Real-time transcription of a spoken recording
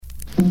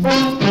Hi-de-ho,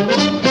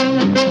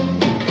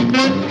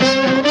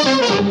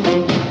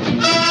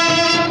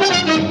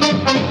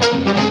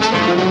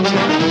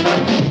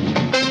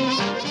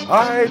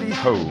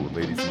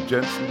 ladies and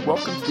gents, and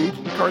welcome to the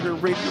Agent Carter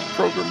radio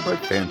program by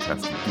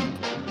Fantastic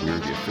Geek. We are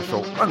the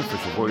official,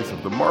 unofficial voice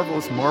of the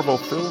marvelous Marvel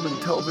film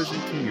and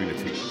television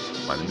community.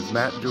 My name is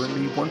Matt, and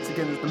joining me once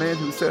again is the man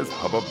who says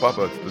hubba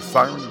bubba to the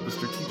siren of the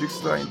Strategic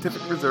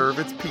Scientific Reserve.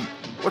 It's Pete.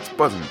 What's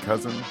buzzing,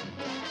 cousin?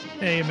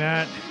 Hey,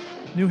 Matt.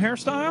 New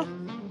hairstyle?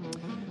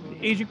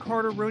 The Agent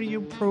Carter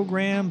rodeo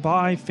program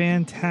by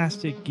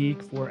Fantastic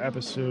Geek for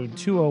episode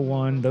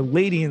 201, The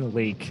Lady in the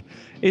Lake,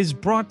 is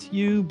brought to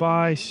you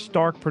by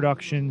Stark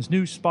Productions'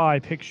 new spy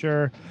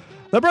picture,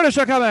 The British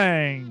Are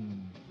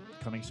Coming!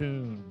 Coming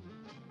soon.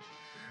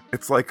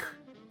 It's like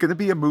gonna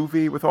be a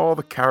movie with all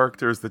the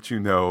characters that you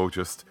know,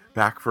 just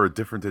back for a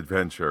different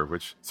adventure,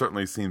 which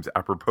certainly seems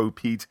apropos,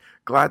 Pete.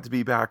 Glad to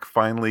be back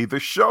finally. The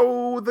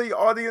show the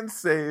audience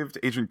saved.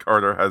 Agent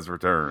Carter has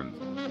returned.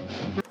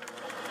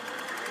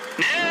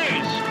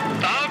 News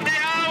of the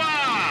hour!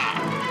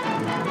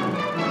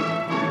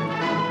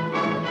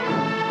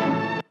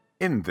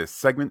 In this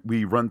segment,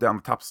 we run down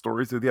the top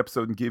stories of the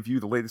episode and give you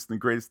the latest and the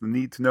greatest and the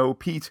need to know.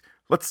 Pete,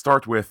 let's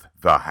start with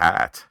The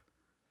Hat.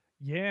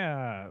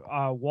 Yeah,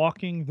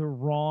 Walking the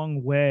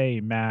Wrong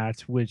Way,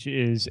 Matt, which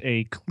is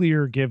a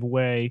clear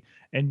giveaway.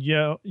 And,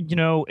 you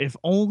know, if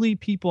only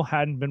people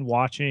hadn't been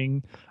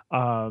watching,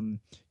 a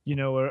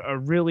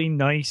really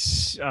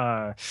nice,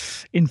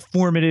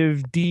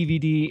 informative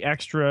DVD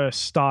extra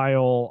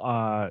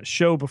style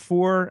show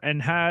before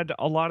and had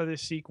a lot of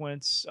this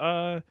sequence,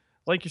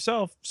 like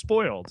yourself,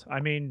 spoiled. I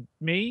mean,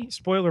 me,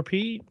 Spoiler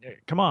Pete,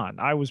 come on,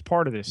 I was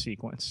part of this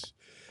sequence.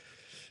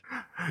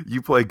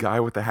 You play Guy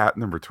with the Hat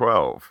number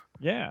 12.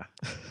 Yeah.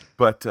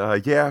 But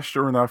yeah,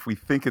 sure enough, we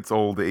think it's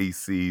old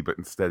AC, but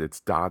instead it's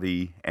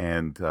Dottie.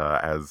 And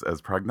as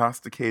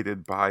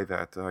prognosticated by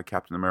that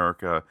Captain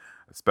America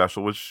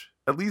special, which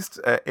at least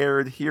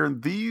aired here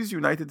in these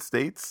United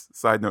States.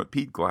 Side note,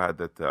 Pete, glad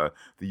that the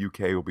UK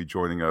will be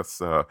joining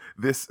us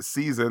this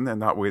season and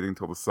not waiting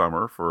until the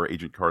summer for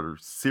Agent Carter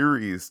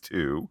Series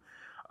 2.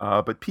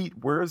 But Pete,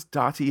 where's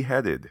Dottie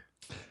headed?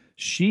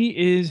 She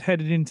is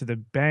headed into the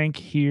bank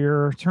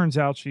here. Turns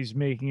out she's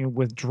making a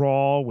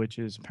withdrawal, which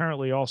is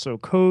apparently also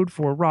code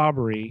for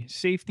robbery.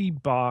 Safety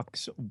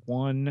box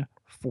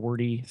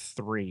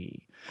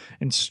 143.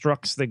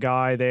 Instructs the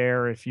guy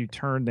there, if you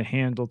turn the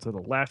handle to the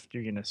left,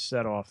 you're going to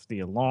set off the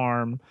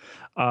alarm.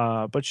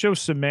 But show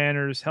some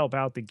manners, help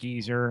out the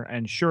geezer.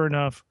 And sure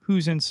enough,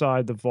 who's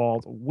inside the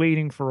vault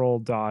waiting for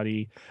old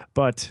Dottie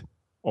but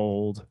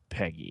old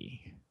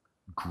Peggy?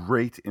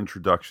 Great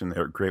introduction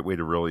there. Great way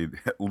to really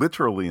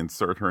literally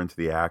insert her into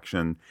the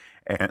action.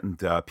 And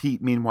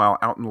Pete, meanwhile,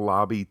 out in the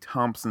lobby,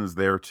 Thompson is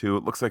there too.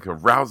 It looks like a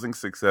rousing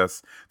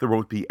success. There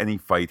won't be any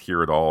fight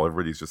here at all.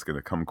 Everybody's just going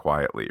to come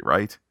quietly,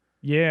 right?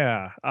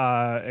 Yeah,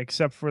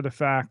 except for the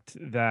fact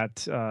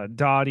that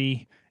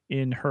Dottie,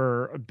 in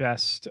her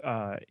best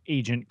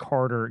Agent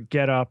Carter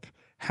getup,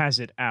 has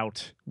it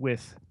out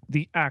with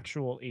the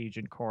actual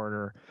Agent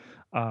Carter.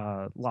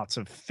 Lots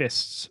of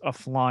fists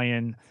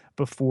a-flying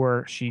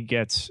before she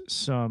gets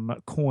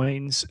some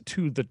coins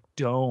to the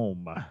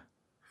dome.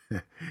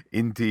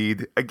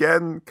 Indeed.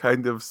 Again,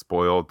 kind of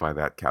spoiled by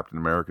that Captain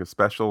America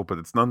special, but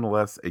it's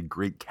nonetheless a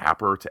great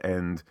capper to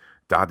end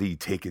Dottie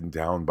taken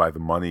down by the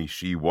money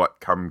she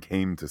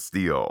came to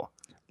steal.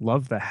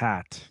 Love the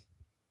hat.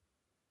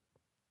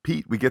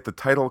 Pete, we get the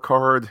title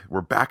card, we're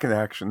back in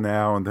action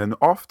now, and then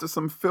off to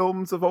some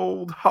films of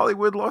old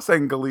Hollywood, Los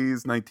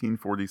Angeles,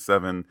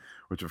 1947,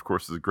 which of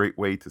course is a great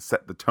way to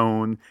set the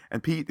tone.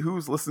 And Pete,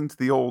 who's listening to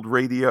the old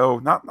radio?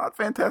 Not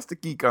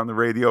Fantastic Geek on the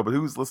radio, but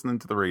who's listening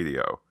to the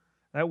radio?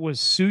 That was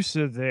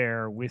Sousa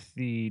there with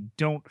the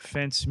Don't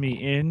Fence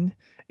Me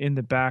in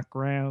the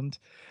background.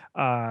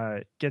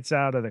 Gets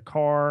out of the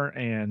car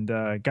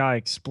and guy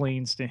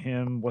explains to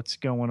him what's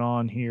going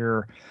on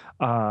here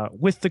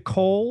with the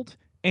cold.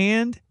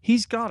 And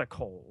he's got a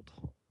cold.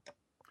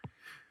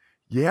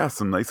 Yeah,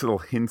 some nice little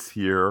hints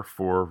here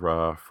for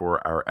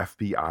our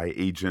FBI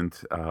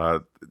agent.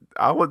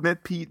 I'll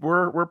admit, Pete,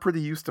 we're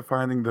pretty used to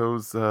finding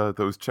those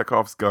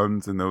Chekhov's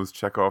guns and those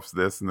Chekhov's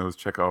this and those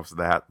Chekhov's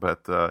that.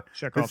 But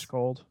Chekhov's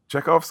cold.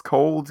 Chekhov's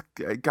cold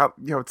got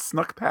it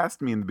snuck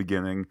past me in the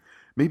beginning.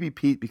 Maybe,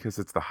 Pete, because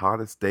it's the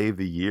hottest day of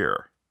the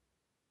year.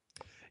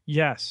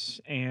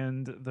 Yes,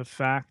 and the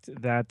fact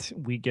that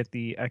we get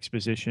the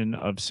exposition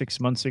of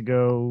 6 months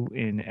ago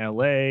in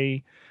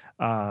L.A.,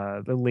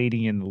 the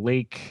lady in the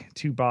lake,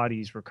 2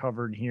 bodies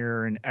recovered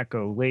here in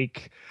Echo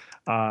Lake.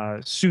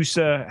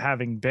 Sousa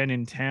having been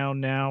in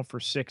town now for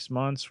 6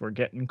 months, we're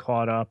getting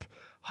caught up.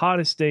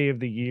 Hottest day of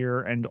the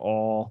year and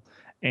all.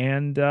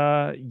 And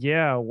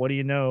yeah, what do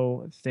you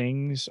know?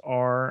 Things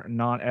are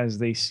not as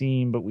they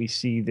seem, but we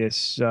see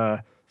this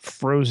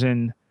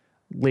frozen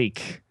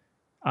lake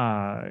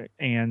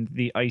and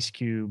the ice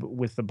cube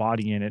with the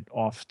body in it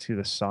off to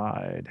the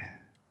side.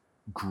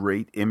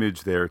 Great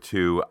image there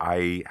too.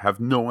 I have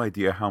no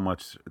idea how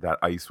much that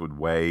ice would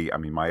weigh. I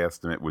mean, my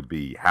estimate would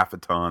be half a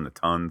ton,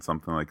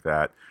 something like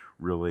that.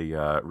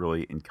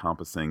 really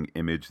encompassing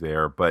image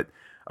there. But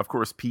of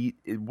course, Pete,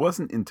 it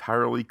wasn't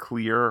entirely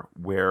clear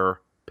where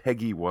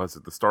Peggy was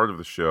at the start of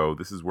the show.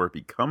 This is where it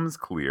becomes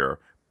clear.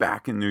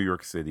 Back in New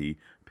York City,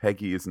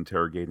 Peggy is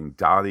interrogating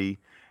Dottie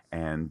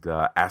and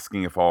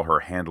asking if all her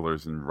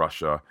handlers in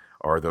Russia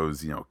are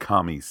those,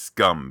 commie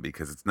scum,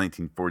 because it's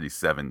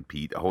 1947,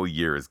 Pete. A whole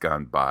year has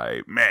gone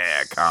by.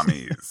 Meh,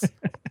 commies.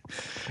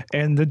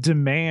 And the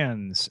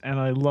demands. And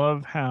I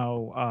love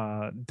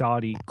how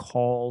Dottie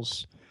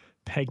calls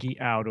Peggy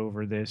out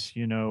over this,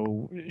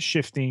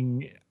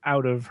 shifting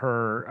out of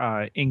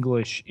her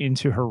English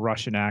into her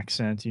Russian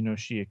accent.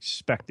 She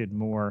expected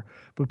more,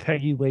 but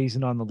Peggy lays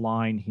it on the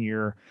line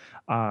here,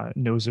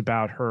 knows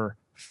about her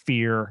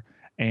fear.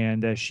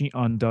 And as she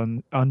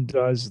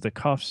undoes the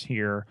cuffs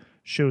here,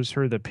 shows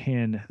her the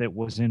pin that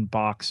was in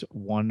box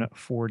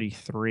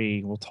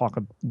 143. We'll talk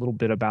a little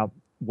bit about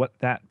what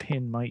that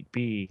pin might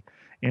be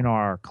in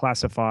our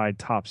classified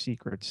top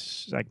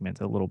secrets segment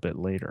a little bit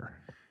later.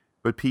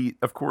 But Pete,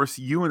 of course,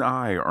 you and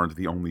I aren't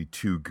the only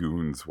two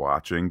goons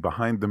watching.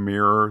 Behind the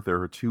mirror, there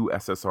are two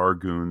SSR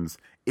goons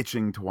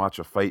itching to watch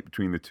a fight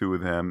between the two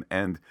of them.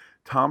 And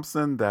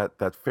Thompson,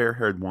 that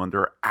fair-haired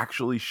wonder,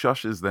 actually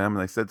shushes them.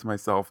 And I said to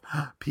myself,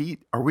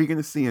 Pete, are we going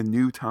to see a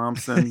new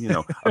Thompson?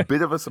 A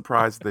bit of a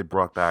surprise that they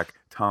brought back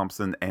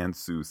Thompson and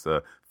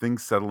Sousa.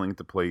 Things settling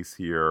into place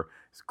here.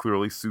 It's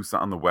clearly Sousa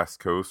on the West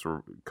Coast.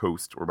 We're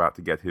about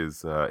to get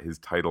his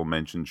title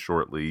mentioned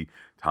shortly.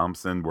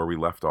 Thompson, where we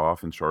left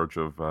off, in charge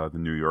of the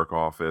New York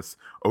office.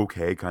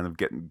 Okay, kind of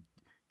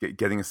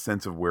getting a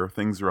sense of where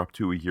things are up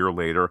to a year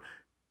later.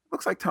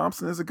 Looks like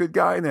Thompson is a good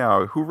guy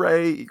now.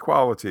 Hooray,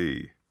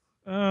 equality.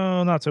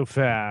 Oh, not so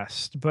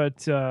fast.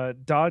 But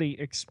Dottie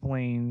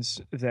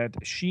explains that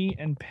she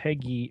and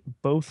Peggy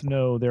both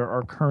know there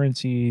are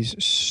currencies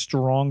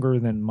stronger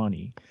than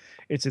money.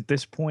 It's at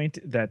this point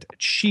that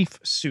Chief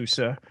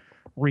Sousa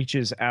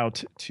reaches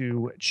out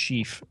to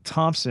Chief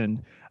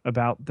Thompson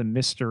about the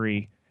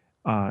mystery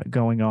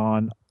going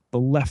on the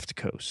left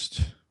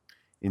coast.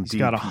 Indeed, he's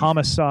got a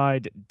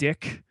homicide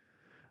dick.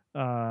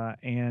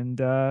 And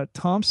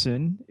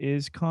Thompson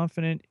is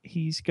confident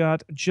he's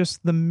got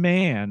just the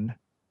man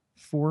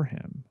for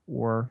him,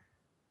 or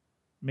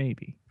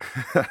maybe.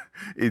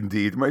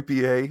 Indeed, might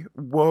be a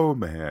whoa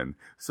man.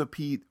 So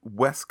Pete,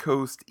 West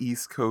Coast,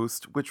 East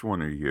Coast, which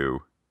one are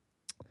you?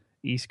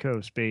 East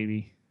Coast,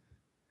 baby.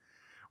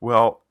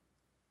 Well,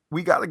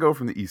 we got to go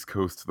from the East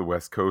Coast to the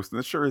West Coast, and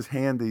it sure is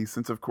handy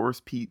since, of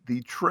course, Pete,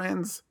 the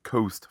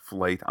Trans-Coast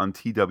flight on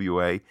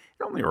TWA, it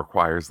only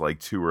requires like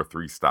 2 or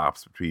 3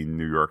 stops between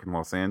New York and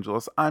Los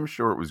Angeles. I'm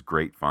sure it was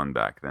great fun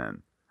back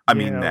then. I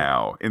mean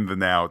now, in the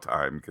now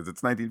time, because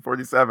it's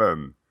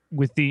 1947.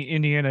 With the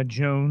Indiana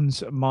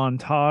Jones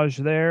montage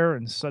there,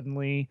 and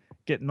suddenly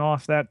getting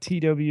off that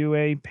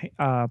TWA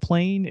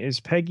plane is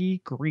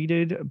Peggy,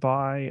 greeted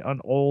by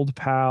an old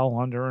pal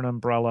under an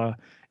umbrella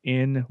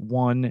in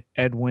one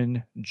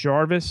Edwin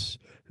Jarvis,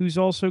 who's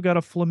also got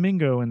a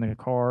flamingo in the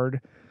card.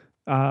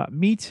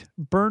 Meet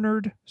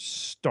Bernard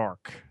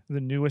Stark,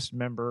 the newest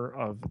member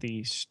of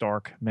the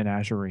Stark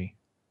Menagerie.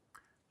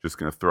 Just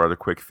going to throw out a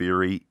quick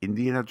theory.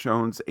 Indiana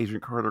Jones,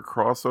 Agent Carter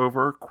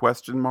crossover,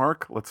 question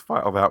mark. Let's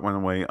file that one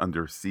away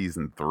under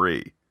season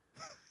 3.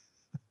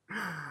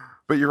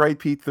 But you're right,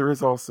 Pete. There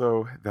is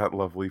also that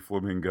lovely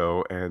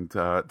flamingo. And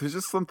there's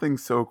just something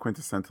so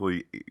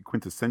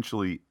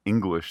quintessentially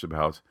English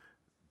about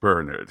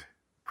Bernard.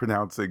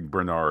 Pronouncing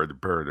Bernard.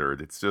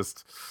 It's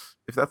just,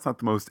 if that's not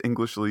the most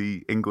English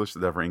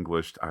that ever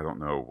Englished, I don't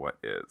know what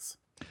is.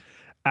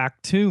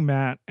 Act 2,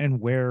 Matt,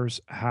 and where's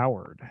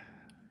Howard?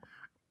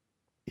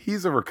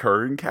 He's a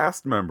recurring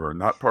cast member,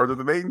 not part of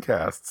the main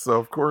cast. So,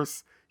 of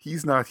course,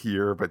 he's not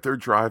here, but they're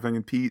driving.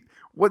 And Pete,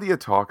 what do you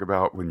talk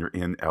about when you're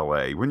in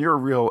L.A.? When you're a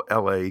real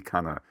L.A.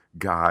 kind of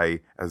guy,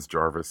 as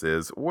Jarvis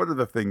is, what are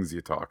the things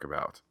you talk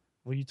about?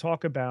 Well, you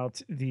talk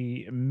about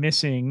the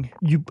missing.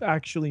 You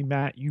actually,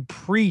 Matt, you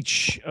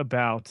preach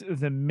about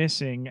the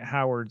missing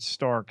Howard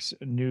Stark's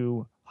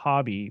new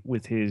hobby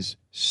with his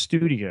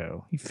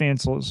studio. He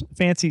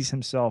fancies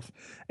himself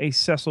a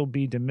Cecil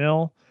B.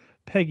 DeMille.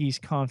 Peggy's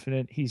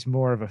confident he's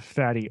more of a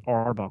Fatty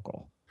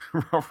Arbuckle.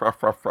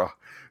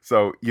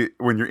 So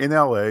when you're in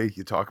LA,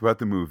 you talk about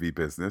the movie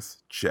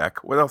business.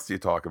 Check. What else do you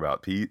talk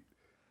about, Pete?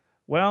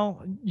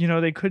 Well,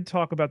 they could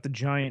talk about the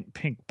giant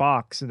pink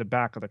box in the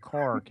back of the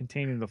car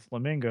containing the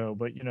flamingo,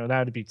 but,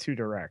 that'd be too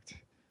direct.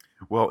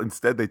 Well,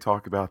 instead they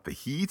talk about the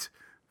heat,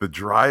 the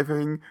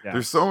driving. Yes.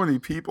 There's so many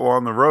people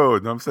on the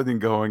road, and I'm sitting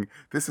going,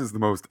 this is the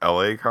most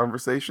LA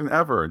conversation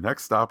ever.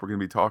 Next stop, we're going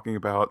to be talking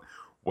about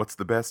what's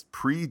the best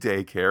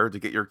pre-daycare to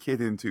get your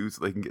kid into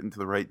so they can get into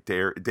the right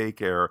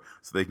daycare,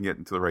 so they can get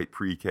into the right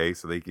pre-K,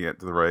 so they can get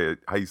to the right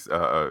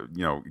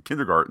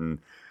kindergarten.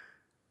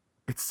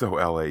 It's so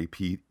LA,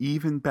 Pete,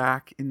 even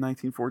back in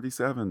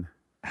 1947.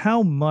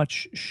 How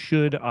much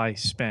should I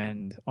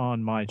spend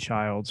on my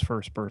child's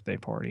first birthday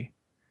party?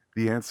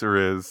 The answer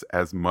is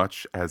as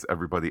much as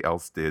everybody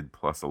else did,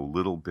 plus a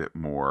little bit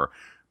more.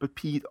 But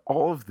Pete,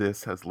 all of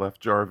this has left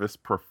Jarvis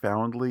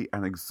profoundly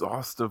and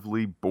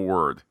exhaustively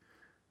bored.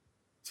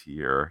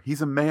 here.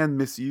 He's a man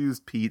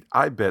misused, Pete.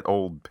 I bet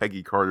old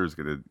Peggy Carter's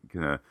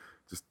gonna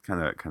just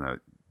kind of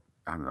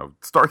I don't know,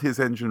 start his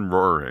engine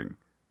roaring.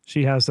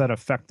 She has that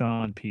effect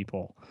on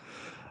people.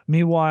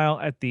 Meanwhile,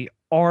 at the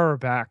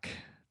RBAC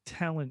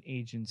talent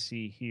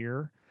agency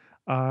here,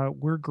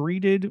 we're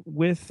greeted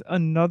with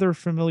another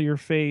familiar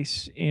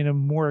face in a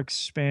more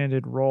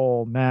expanded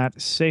role.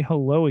 Matt, say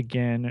hello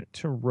again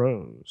to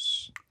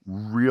Rose.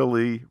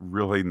 Really,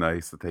 really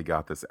nice that they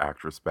got this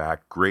actress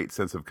back. Great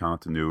sense of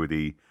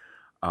continuity.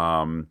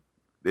 Um,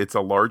 it's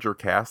a larger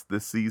cast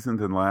this season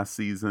than last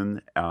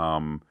season.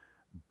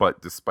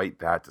 But despite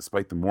that,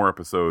 despite the more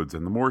episodes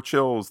and the more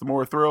chills, the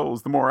more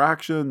thrills, the more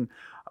action,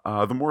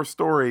 the more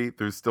story,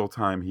 there's still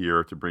time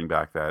here to bring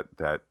back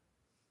that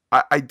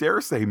I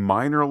dare say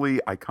minorly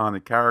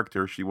iconic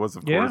character. She was,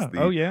 of course, Yeah.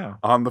 the Oh, yeah.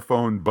 on the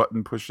phone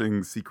button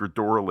pushing secret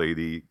door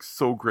lady.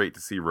 So great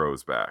to see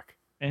Rose back.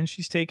 And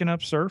she's taken up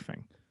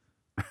surfing.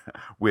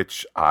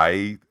 Which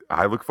I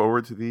look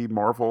forward to the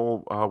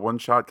Marvel one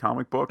shot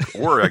comic book,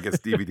 or I guess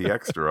DVD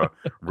extra,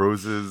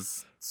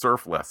 Rose's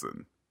surf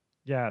lesson.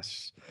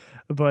 Yes.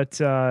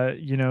 But,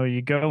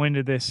 you go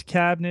into this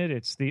cabinet,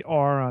 it's the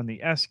R on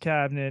the S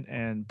cabinet,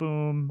 and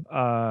boom,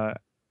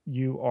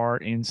 you are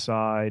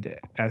inside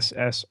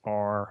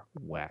SSR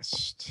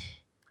West.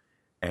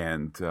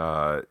 And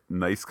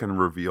nice kind of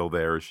reveal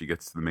there as she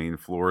gets to the main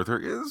floor. There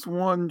is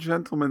one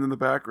gentleman in the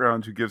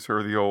background who gives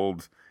her the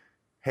old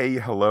 "Hey,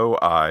 hello"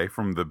 eye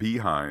from the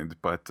behind.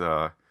 But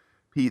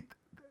Pete,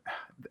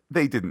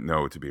 they didn't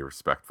know to be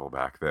respectful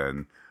back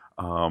then.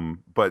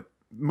 But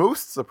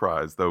most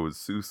surprised, though, was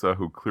Sousa,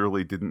 who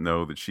clearly didn't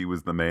know that she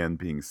was the man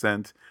being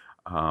sent.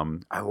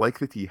 I like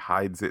that he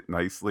hides it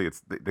nicely.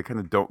 They kind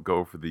of don't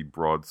go for the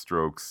broad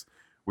strokes,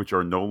 which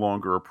are no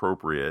longer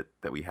appropriate,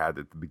 that we had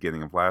at the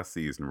beginning of last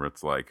season, where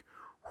it's like,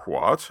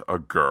 what? A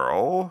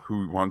girl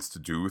who wants to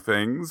do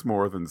things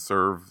more than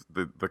serve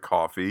the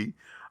coffee?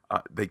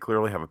 They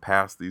clearly have a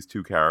past, these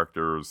two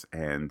characters,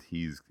 and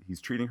he's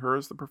treating her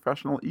as the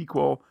professional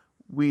equal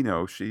we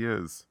know she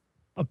is.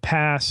 A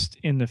past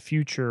in the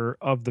future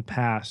of the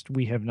past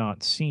we have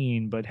not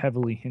seen, but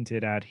heavily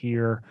hinted at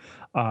here.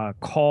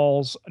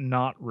 Calls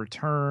not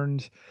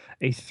returned.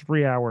 A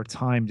 3-hour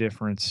time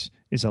difference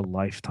is a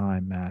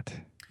lifetime, Matt.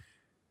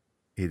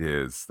 It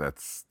is.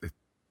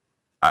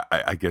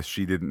 I guess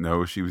she didn't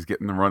know she was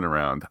getting the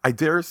runaround. I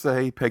dare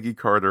say Peggy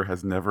Carter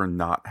has never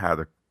not had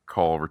a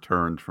call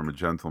returned from a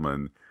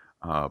gentleman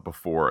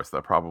before, so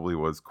that probably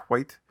was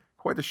quite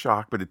a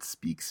shock. But it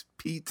speaks,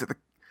 Pete, to the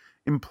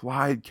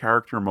implied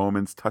character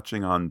moments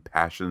touching on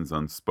passions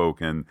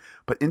unspoken,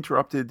 but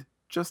interrupted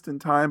just in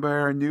time by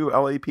our new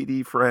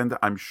LAPD friend.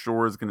 I'm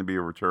sure is going to be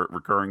a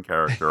recurring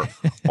character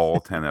all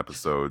 10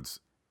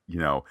 episodes. You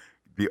know,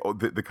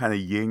 the kind of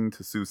yin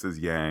to Sousa's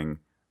yang.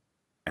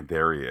 And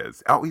there he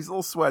is. Oh, he's a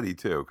little sweaty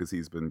too because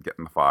he's been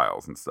getting the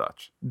files and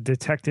such.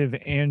 Detective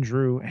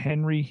Andrew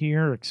Henry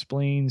here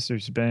explains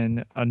there's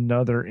been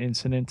another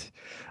incident.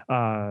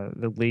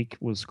 The lake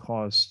was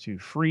caused to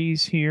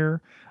freeze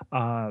here.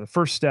 The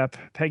first step,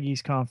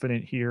 Peggy's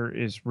confident here,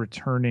 is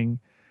returning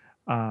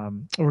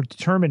or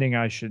determining,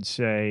 I should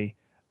say,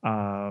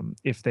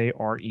 if they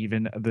are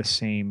even the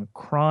same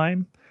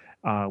crime.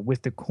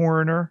 With the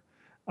coroner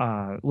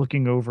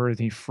looking over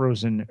the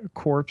frozen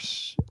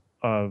corpse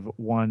of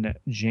one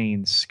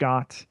Jane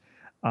Scott,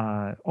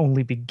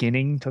 only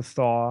beginning to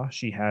thaw.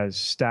 She has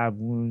stab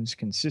wounds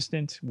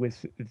consistent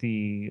with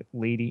the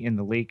lady in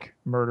the lake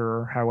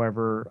murderer.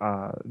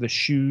 However, the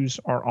shoes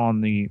are on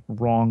the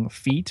wrong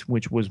feet,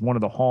 which was one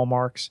of the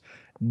hallmarks.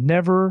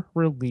 Never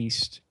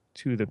released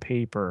to the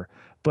paper.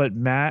 But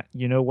Matt,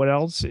 you know what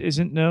else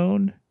isn't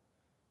known?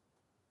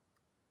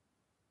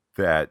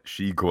 That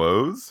she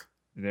glows?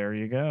 There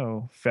you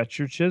go. Fetch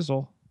your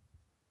chisel.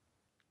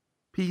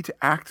 Pete,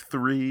 Act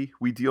 3,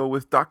 we deal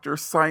with Dr.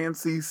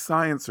 Sciencey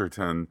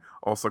Sciencerton,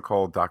 also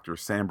called Dr.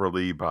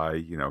 Samberly by,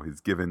 his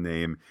given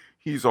name.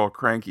 He's all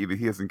cranky that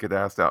he doesn't get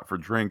asked out for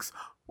drinks.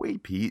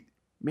 Wait, Pete,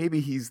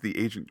 maybe he's the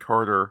Agent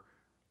Carter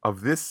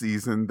of this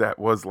season that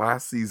was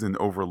last season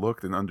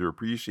overlooked and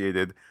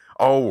underappreciated.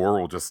 Oh, or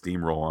we'll just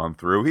steamroll on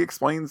through. He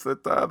explains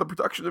that the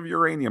production of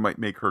uranium might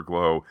make her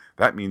glow.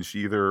 That means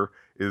she either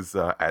is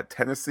at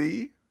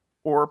Tennessee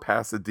or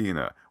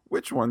Pasadena.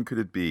 Which one could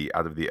it be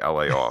out of the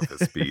LA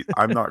office, Pete?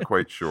 I'm not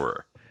quite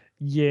sure.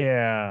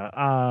 Yeah.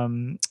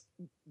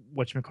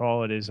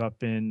 Whatchamacallit is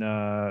up in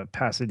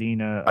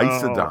Pasadena.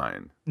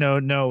 Isodyne. Oh,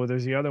 no,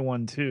 there's the other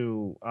one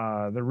too.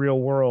 The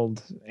real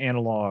world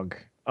analog.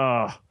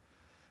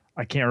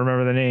 I can't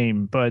remember the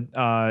name,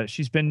 but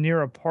she's been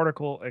near a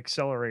particle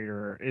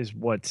accelerator is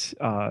what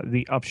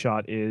the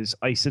upshot is.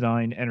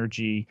 Isodyne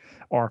Energy,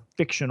 our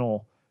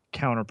fictional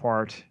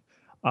counterpart.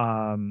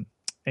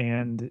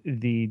 And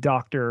the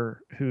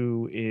doctor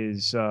who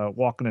is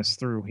walking us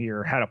through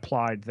here had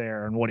applied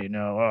there, and what do you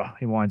know?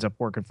 He winds up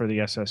working for the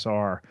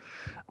SSR.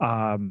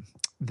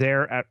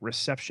 There at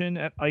reception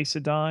at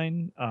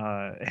Isodyne,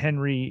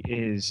 Henry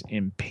is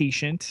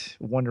impatient,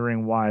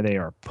 wondering why they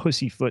are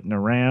pussyfooting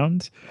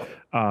around.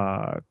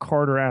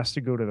 Carter has to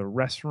go to the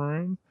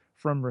restroom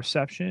from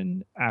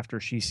reception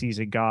after she sees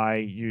a guy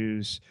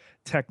use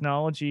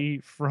technology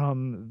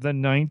from the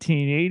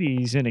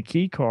 1980s in a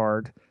key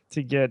card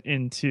to get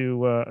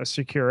into a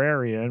secure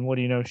area. And what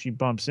do you know? She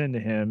bumps into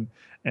him,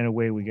 and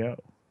away we go.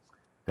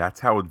 That's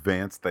how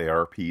advanced they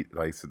are, Pete, at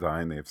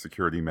Isodyne. They have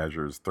security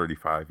measures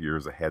 35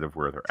 years ahead of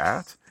where they're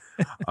at.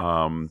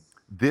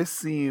 This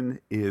scene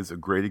is a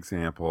great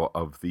example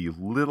of the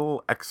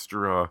little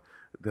extra,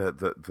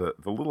 the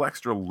little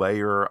extra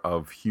layer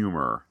of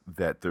humor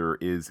that there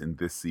is in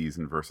this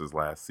season versus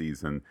last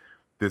season.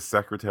 This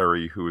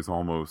secretary who is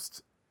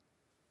almost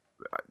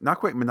not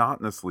quite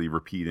monotonously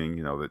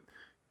repeating, that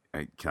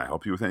can I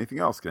help you with anything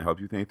else? Can I help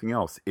you with anything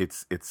else?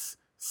 It's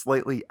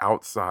slightly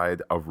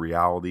outside of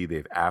reality.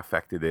 They've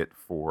affected it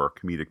for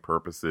comedic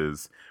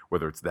purposes,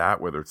 whether it's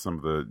some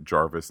of the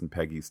Jarvis and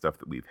Peggy stuff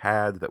that we've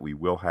had, that we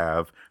will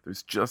have.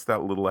 There's just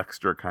that little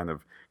extra kind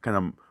of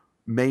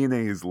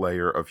mayonnaise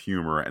layer of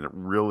humor, and it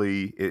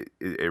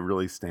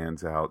really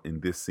stands out in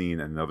this scene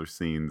and in other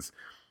scenes.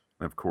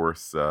 And of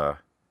course,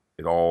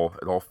 it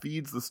all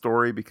feeds the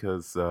story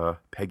because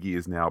Peggy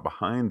is now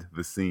behind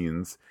the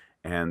scenes,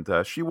 and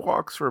she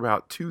walks for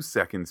about 2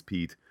 seconds,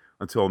 Pete,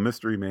 until a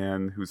mystery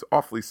man who's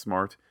awfully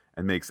smart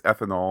and makes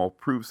ethanol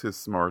proves his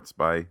smarts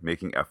by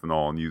making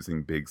ethanol and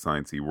using big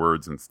sciencey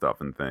words and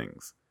stuff and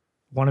things.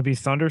 Want to be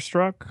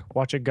thunderstruck?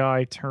 Watch a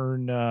guy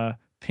turn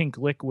pink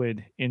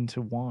liquid into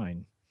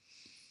wine.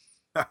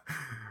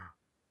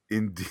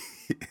 Indeed,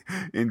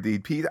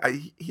 indeed, Pete.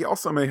 He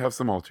also may have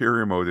some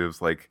ulterior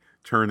motives, like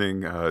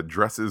turning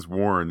dresses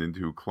worn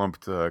into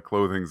clumped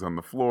clothings on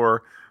the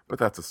floor, but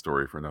that's a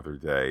story for another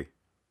day.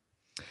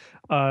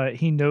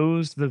 He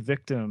knows the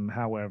victim,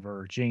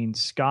 however, Jane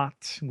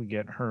Scott. We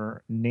get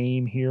her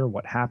name here,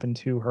 what happened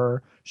to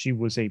her. She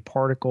was a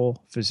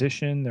particle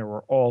physician. There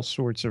were all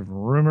sorts of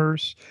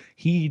rumors.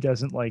 He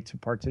doesn't like to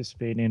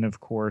participate in, of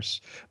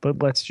course,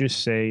 but let's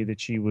just say that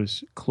she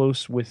was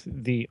close with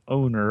the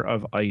owner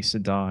of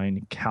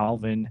Isodyne,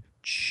 Calvin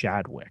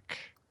Chadwick.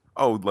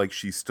 Oh, like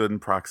she stood in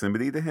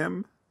proximity to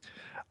him?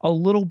 A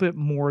little bit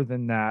more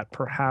than that,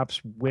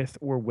 perhaps with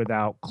or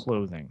without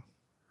clothing.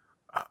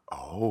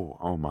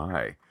 Oh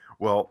my.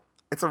 Well,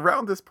 it's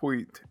around this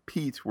point,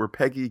 Pete, where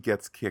Peggy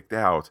gets kicked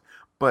out.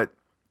 But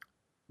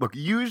look,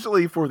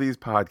 usually for these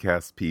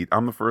podcasts, Pete,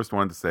 I'm the first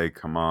one to say,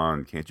 come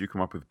on, can't you come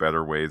up with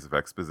better ways of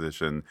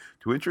exposition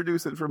to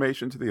introduce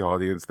information to the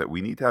audience that we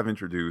need to have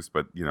introduced?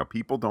 But,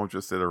 people don't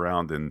just sit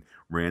around and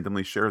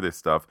randomly share this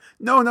stuff.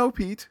 No,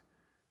 Pete.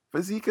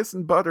 Fazekas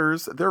and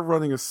Butters, they're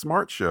running a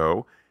smart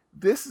show.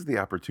 This is the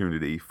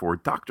opportunity for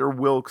Dr.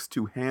 Wilkes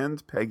to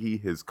hand Peggy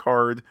his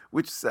card,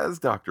 which says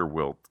Dr.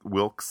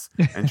 Wilkes,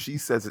 and she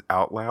says it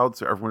out loud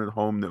so everyone at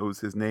home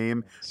knows his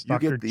name. It's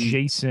Dr.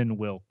 Jason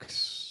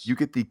Wilkes. You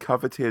get the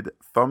coveted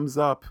thumbs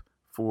up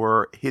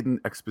for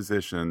hidden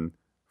exposition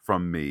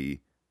from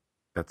me.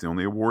 That's the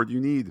only award you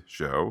need,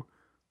 show.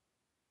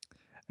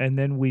 And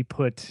then we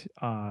put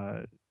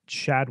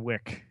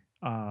Chadwick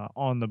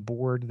on the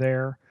board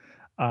there.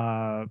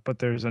 But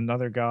there's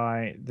another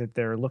guy that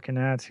they're looking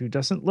at who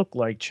doesn't look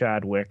like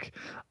Chadwick,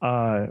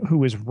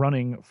 who is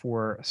running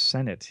for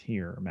Senate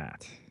here,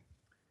 Matt.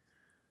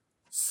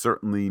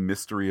 Certainly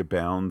mystery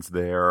abounds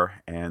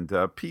there. And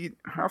Pete,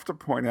 I have to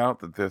point out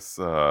that this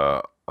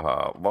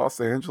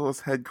Los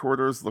Angeles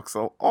headquarters looks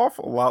an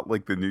awful lot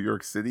like the New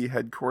York City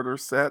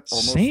headquarters set.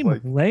 Same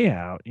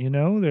layout,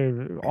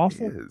 they're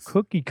awful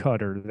cookie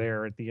cutter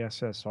there at the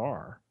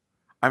SSR.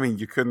 I mean,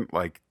 you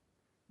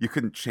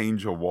couldn't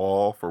change a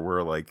wall for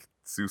where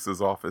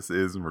Sousa's office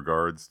is in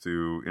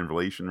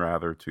relation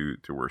to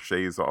where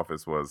Shay's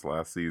office was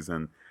last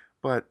season.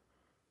 But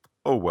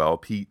oh well,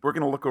 Pete, we're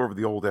going to look over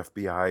the old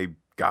FBI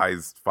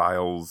guys'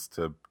 files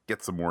to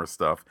get some more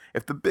stuff.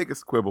 If the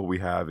biggest quibble we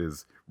have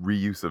is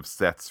reuse of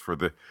sets for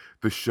the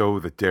show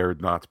that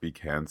dared not be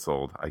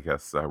canceled, I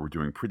guess we're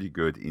doing pretty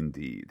good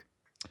indeed.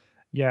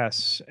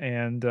 Yes,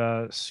 and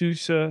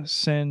Sousa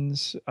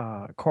sends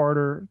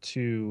Carter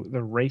to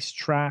the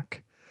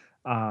racetrack.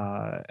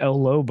 El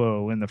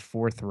Lobo in the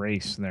 4th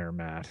race there,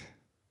 Matt.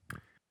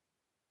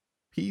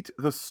 Pete,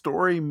 the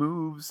story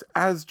moves,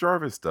 as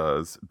Jarvis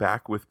does,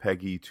 back with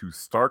Peggy to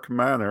Stark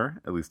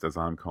Manor, at least as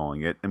I'm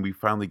calling it, and we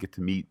finally get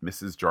to meet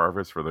Mrs.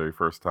 Jarvis for the very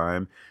first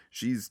time.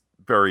 She's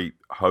very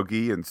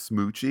huggy and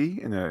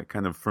smoochy in a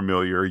kind of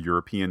familiar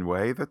European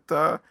way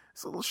that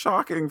is a little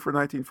shocking for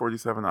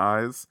 1947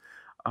 eyes.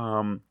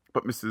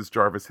 But Mrs.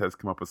 Jarvis has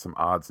come up with some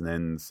odds and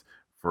ends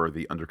for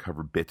the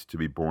undercover bit to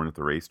be born at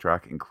the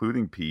racetrack,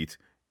 including, Pete,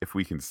 if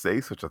we can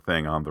say such a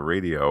thing on the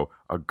radio,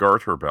 a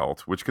garter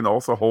belt, which can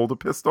also hold a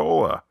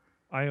pistola.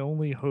 I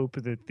only hope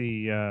that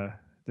the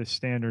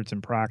standards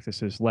and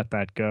practices let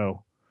that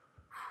go.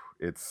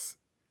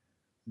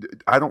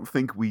 I don't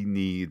think we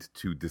need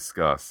to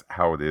discuss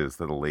how it is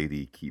that a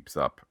lady keeps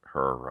up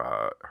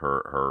her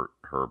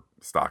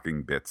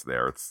stocking bits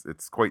there.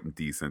 It's quite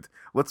indecent.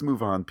 Let's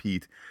move on,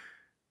 Pete.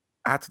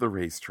 At the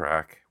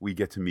racetrack, we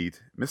get to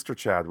meet Mr.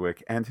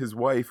 Chadwick and his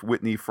wife,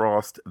 Whitney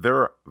Frost.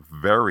 They're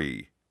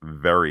very,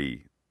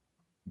 very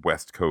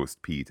West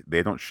Coast, Pete.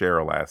 They don't share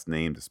a last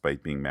name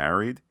despite being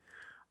married.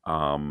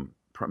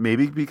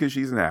 Maybe because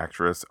she's an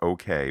actress,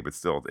 okay, but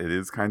still, it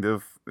is kind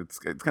of it's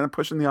kind of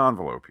pushing the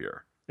envelope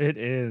here. It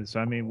is.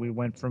 I mean, we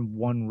went from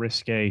one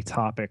risque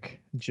topic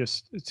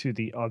just to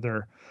the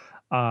other.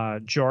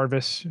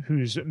 Jarvis,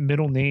 whose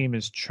middle name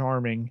is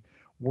Charming,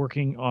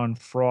 working on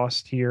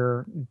Frost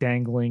here,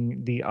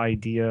 dangling the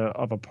idea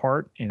of a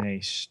part in a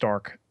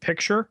stark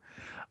picture.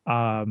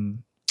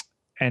 Um,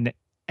 an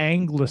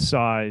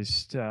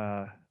anglicized,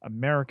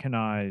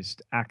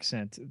 Americanized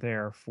accent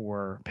there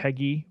for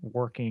Peggy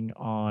working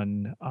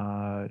on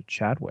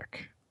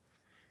Chadwick.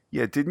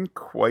 Yeah, didn't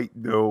quite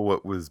know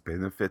what was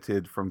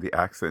benefited from the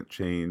accent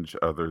change.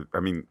 I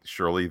mean,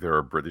 surely there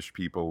are British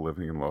people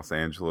living in Los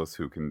Angeles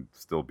who can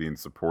still be in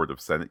support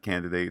of Senate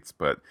candidates,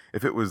 but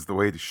if it was the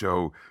way to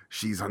show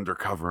she's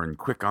undercover and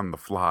quick on the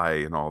fly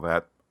and all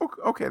that,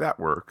 okay, that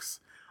works.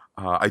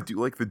 I do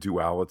like the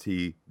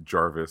duality,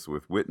 Jarvis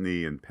with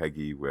Whitney and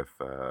Peggy with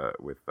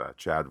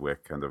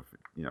Chadwick, kind of,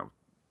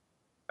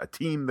 a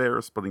team there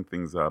splitting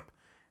things up.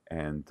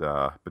 And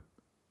but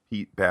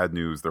Pete, bad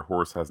news, their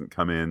horse hasn't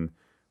come in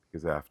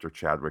because after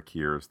Chadwick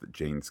hears that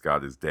Jane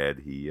Scott is dead,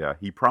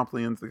 he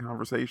promptly ends the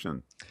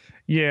conversation.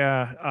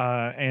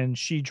 Yeah, and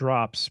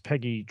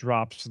Peggy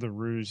drops the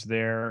ruse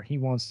there. He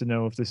wants to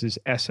know if this is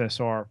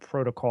SSR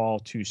protocol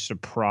to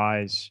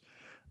surprise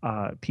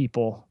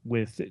people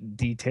with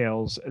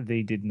details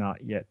they did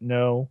not yet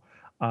know.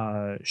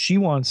 She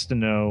wants to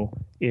know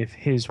if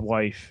his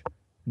wife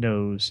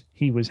knows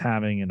he was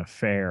having an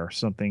affair,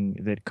 something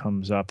that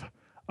comes up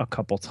a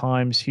couple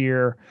times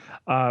here.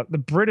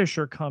 The British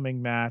are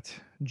coming, Matt,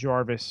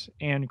 Jarvis,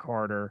 and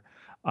Carter.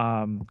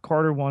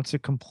 Carter wants a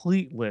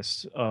complete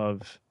list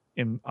of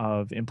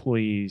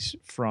employees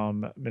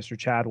from Mr.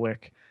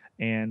 Chadwick,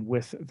 and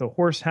with the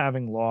horse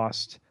having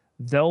lost,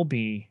 they'll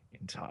be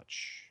in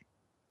touch.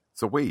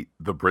 So wait,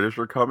 the British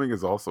are coming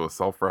is also a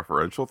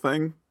self-referential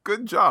thing?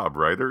 Good job,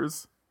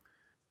 writers.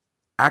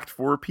 Act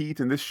 4, Pete,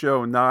 in this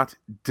show, not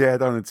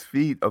dead on its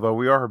feet, although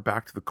we are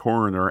back to the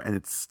coroner, and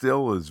it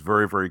still is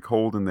very, very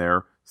cold in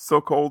there. So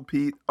cold,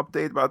 Pete.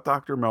 Update about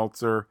Dr.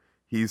 Meltzer.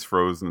 He's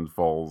frozen and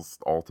falls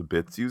all to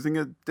bits using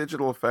a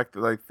digital effect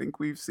that I think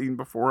we've seen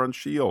before on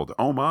S.H.I.E.L.D.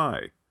 Oh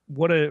my.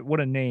 What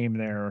a name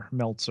there,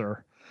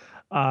 Meltzer.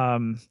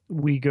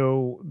 We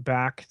go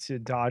back to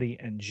Dottie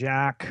and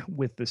Jack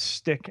with the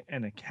stick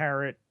and a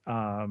carrot.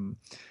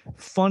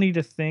 Funny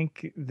to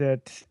think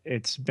that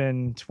it's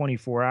been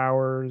 24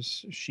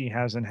 hours. She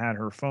hasn't had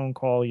her phone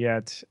call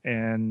yet,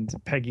 and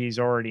Peggy's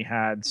already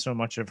had so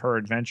much of her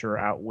adventure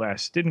out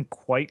west. Didn't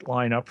quite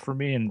line up for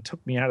me and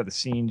took me out of the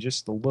scene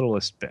just the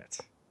littlest bit.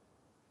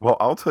 Well,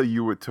 I'll tell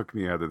you what took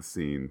me out of the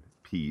scene,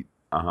 Pete.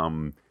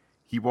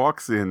 He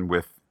walks in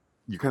with,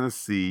 you kind of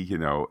see,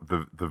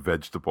 the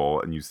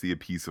vegetable, and you see a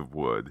piece of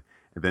wood,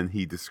 and then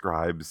he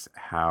describes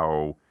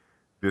how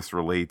this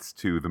relates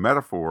to the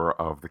metaphor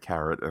of the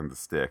carrot and the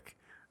stick.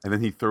 And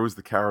then he throws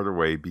the carrot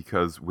away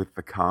because with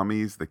the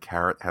commies, the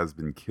carrot has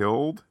been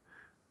killed.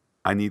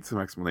 I need some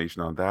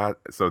explanation on that.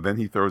 So then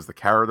he throws the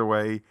carrot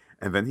away,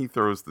 and then he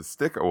throws the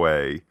stick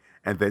away,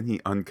 and then he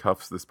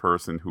uncuffs this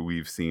person who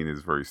we've seen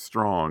is very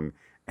strong,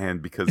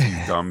 and because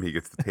he's dumb, he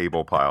gets the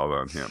table piled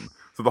on him.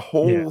 So the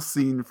whole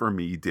scene for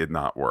me did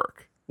not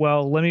work.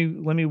 Well, let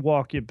me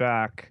walk you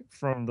back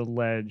from the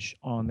ledge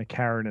on the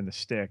carrot and the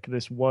stick.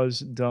 This was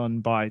done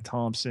by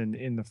Thompson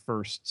in the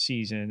first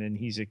season, and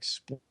he's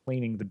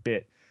explaining the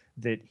bit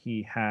that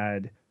he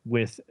had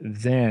with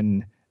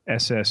then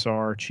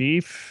SSR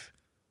chief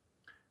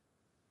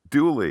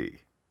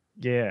Dooley.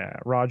 Yeah,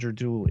 Roger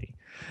Dooley,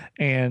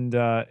 and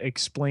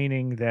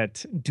explaining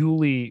that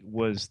Dooley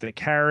was the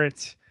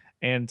carrot,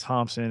 and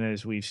Thompson,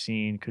 as we've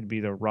seen, could be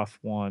the rough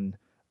one,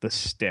 the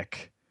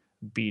stick,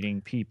 beating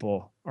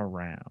people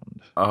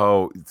around.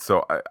 Oh,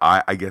 so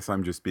I guess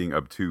I'm just being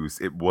obtuse.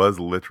 It was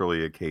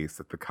literally a case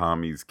that the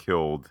commies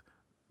killed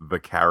the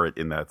carrot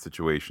in that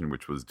situation,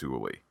 which was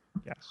Dooley.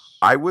 Yes.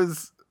 I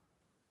was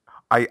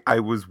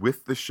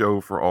with the show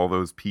for all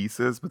those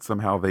pieces, but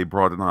somehow they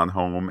brought it on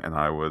home, and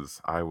I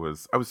was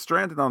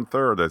stranded on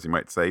third, as you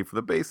might say, for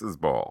the bases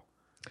ball.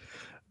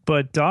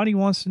 But Dottie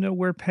wants to know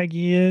where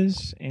Peggy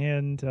is,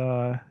 and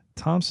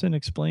Thompson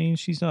explains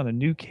she's not a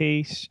new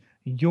case.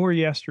 You're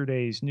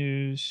yesterday's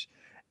news.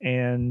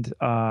 And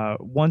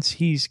once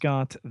he's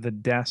got the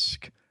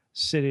desk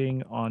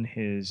sitting on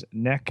his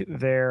neck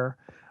there,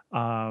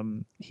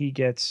 he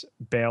gets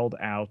bailed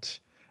out.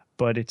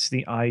 But it's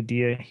the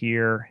idea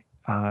here.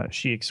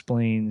 She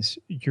explains,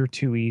 you're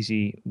too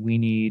easy. We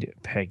need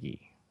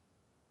Peggy.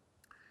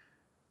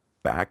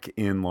 Back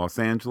in Los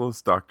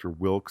Angeles, Dr.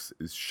 Wilkes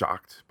is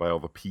shocked by all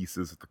the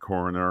pieces at the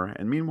coroner,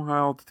 and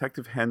meanwhile,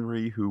 Detective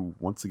Henry, who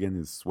once again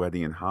is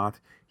sweaty and hot,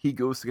 he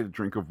goes to get a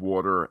drink of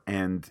water,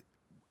 and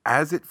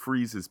as it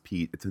freezes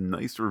Pete, it's a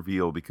nice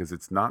reveal because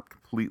it's not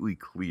completely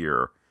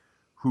clear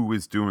who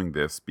is doing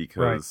this,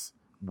 because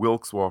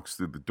Wilkes walks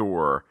through the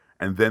door,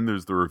 and then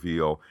there's the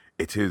reveal,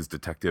 it is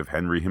Detective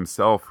Henry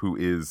himself who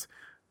is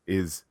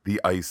the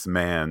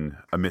Iceman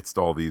amidst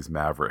all these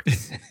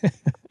mavericks.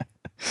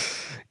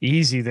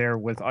 Easy there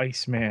with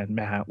Iceman,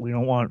 Matt. We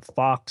don't want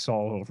Fox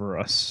all over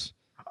us.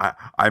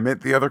 I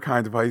meant the other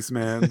kind of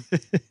Iceman.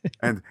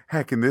 And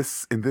heck, in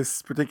this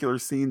particular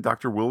scene,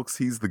 Dr. Wilkes,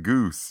 he's the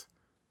goose.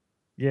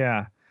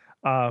 Yeah.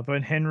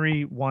 But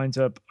Henry winds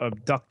up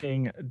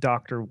abducting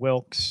Dr.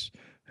 Wilkes,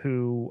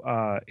 who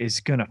is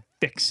going to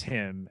fix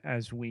him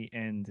as we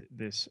end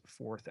this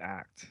fourth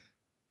act.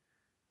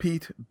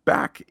 Pete,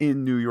 back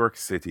in New York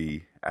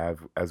City,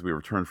 as we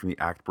return from the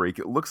act break,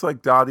 it looks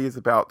like Dottie is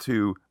about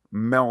to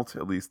melt,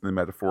 at least in the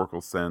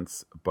metaphorical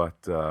sense,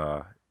 but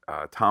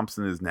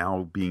Thompson is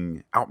now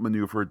being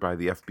outmaneuvered by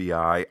the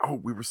FBI.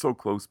 Oh, we were so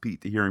close,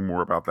 Pete, to hearing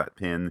more about that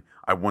pin.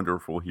 I wonder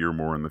if we'll hear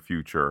more in the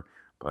future.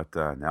 But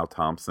now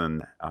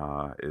Thompson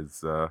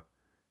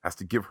has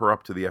to give her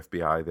up to the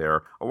FBI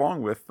there,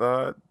 along with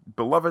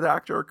beloved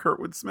actor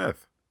Kurtwood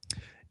Smith.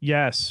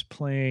 Yes,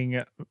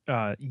 playing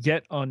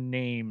yet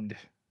unnamed,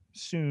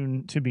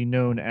 soon to be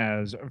known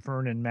as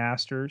Vernon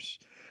Masters.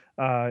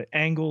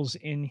 Angle's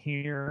in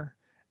here,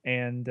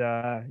 and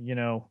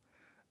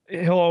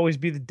he'll always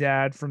be the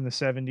dad from the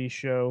 '70s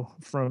show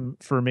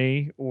for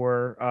me,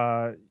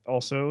 or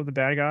also the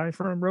bad guy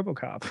from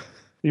RoboCop,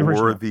 the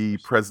original. Or the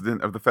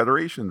president of the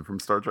Federation from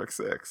Star Trek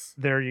VI.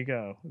 There you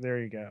go.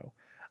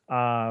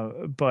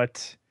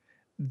 But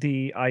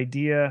the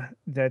idea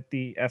that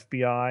the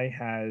FBI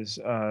has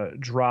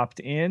dropped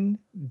in,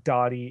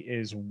 Dottie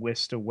is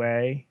whisked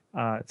away.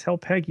 Tell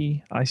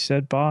Peggy I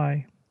said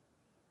bye.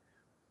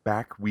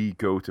 Back we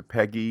go to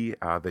Peggy.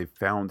 They've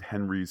found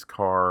Henry's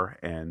car,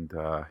 and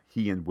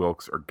he and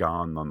Wilkes are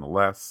gone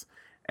nonetheless.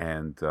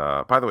 And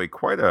by the way,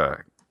 quite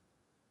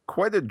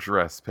a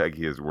dress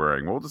Peggy is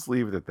wearing. We'll just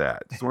leave it at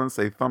that. Just want to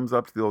say thumbs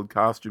up to the old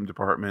costume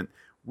department.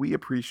 We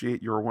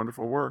appreciate your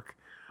wonderful work.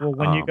 Well,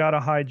 when you got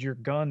to hide your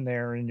gun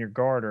there in your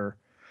garter,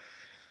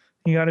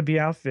 you got to be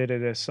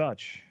outfitted as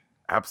such.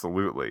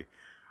 Absolutely.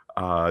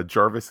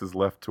 Jarvis is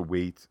left to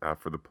wait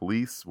for the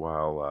police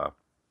while,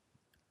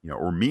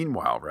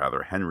 meanwhile,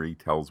 rather, Henry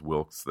tells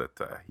Wilkes that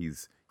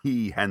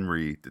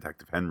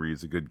Detective Henry,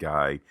 is a good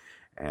guy.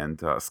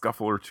 And a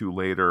scuffle or two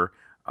later,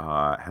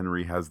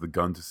 Henry has the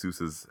gun to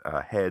Sousa's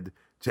head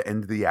to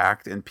end the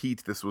act. And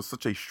Pete, this was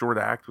such a short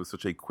act with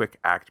such a quick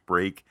act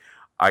break.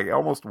 I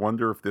almost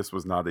wonder if this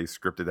was not a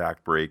scripted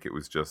act break. It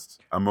was just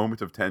a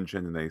moment of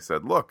tension, and they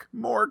said, "Look,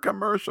 more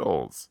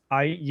commercials."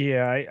 I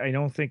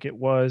don't think it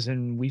was,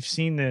 and we've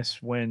seen this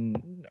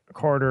when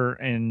Carter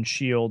and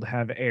Shield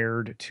have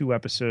aired 2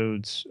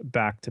 episodes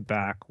back to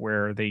back,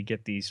 where they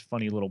get these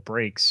funny little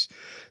breaks.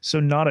 So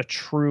not a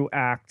true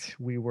act.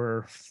 We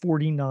were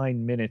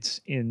 49 minutes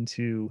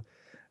into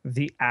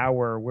the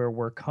hour where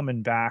we're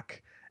coming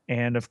back,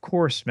 and of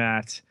course,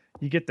 Matt,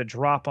 you get the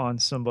drop on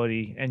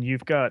somebody and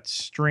you've got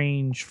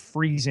strange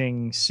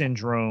freezing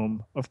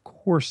syndrome. Of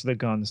course, the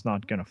gun's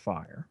not going to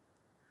fire.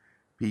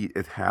 Pete,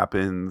 it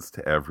happens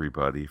to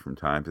everybody from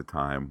time to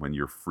time when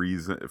your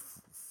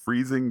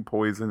freezing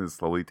poison is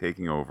slowly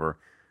taking over.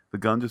 The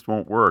gun just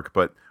won't work.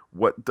 But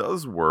what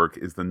does work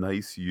is the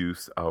nice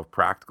use of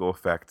practical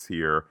effects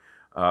here.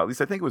 At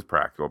least I think it was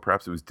practical.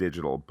 Perhaps it was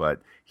digital.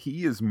 But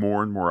he is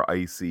more and more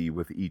icy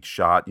with each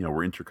shot.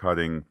 We're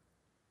intercutting,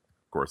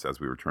 of course, as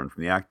we return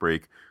from the act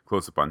break,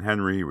 close up on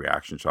Henry,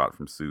 reaction shot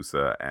from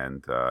Sousa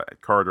and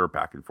Carter,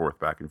 back and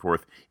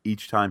forth.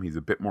 Each time he's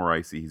a bit more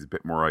icy,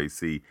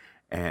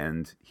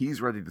 and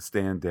he's ready to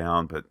stand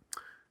down. But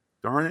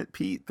darn it,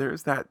 Pete,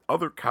 there's that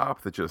other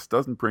cop that just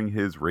doesn't bring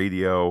his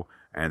radio,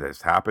 and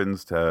just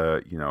happens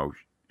to,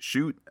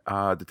 shoot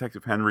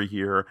Detective Henry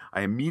here.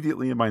 I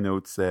immediately in my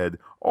notes said,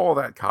 all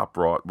that cop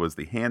brought was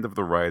the hand of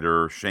the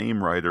writer.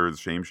 Shame, writers,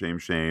 shame, shame,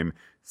 shame.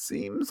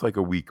 Seems like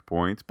a weak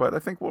point, but I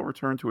think we'll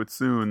return to it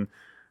soon.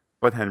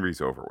 But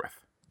Henry's over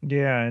with.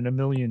 Yeah, in a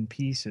million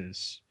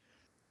pieces.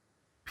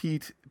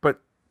 Pete,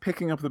 but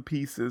picking up the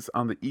pieces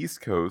on the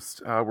East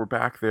Coast, we're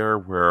back there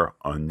where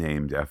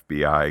unnamed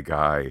FBI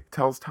guy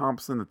tells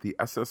Thompson that the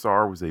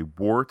SSR was a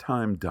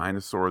wartime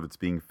dinosaur that's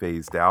being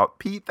phased out.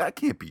 Pete, that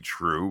can't be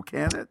true,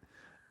 can it?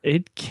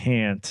 It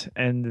can't.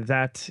 And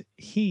that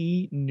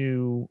he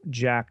knew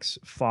Jack's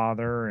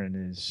father and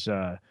his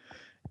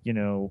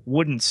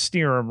wouldn't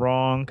steer him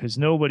wrong, because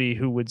nobody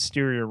who would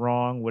steer you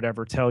wrong would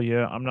ever tell you,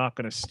 I'm not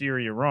going to steer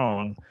you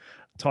wrong.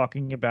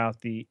 Talking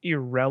about the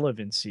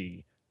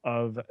irrelevancy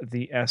of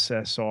the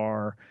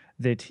SSR,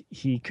 that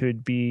he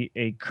could be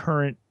a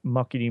current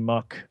muckety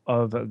muck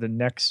of the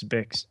next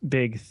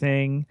big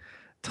thing.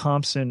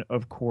 Thompson,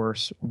 of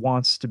course,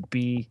 wants to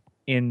be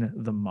in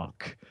the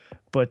muck.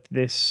 But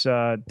this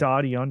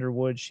Dottie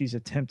Underwood, she's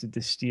attempted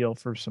to steal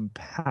for some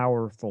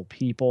powerful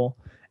people.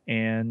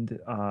 And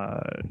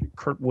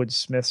Kurtwood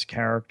Smith's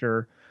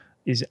character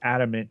is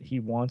adamant he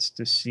wants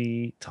to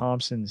see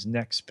Thompson's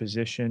next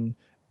position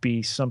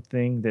be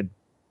something that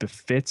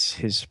befits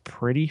his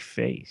pretty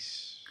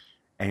face.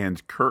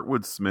 And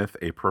Kurtwood Smith,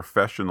 a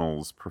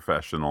professional's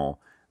professional,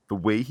 the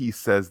way he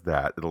says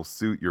that, it'll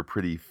suit your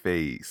pretty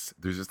face.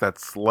 There's just that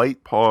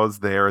slight pause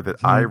there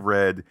that I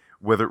read,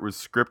 whether it was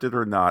scripted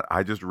or not,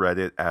 I just read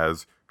it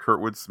as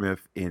Kurtwood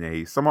Smith in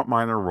a somewhat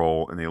minor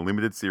role in a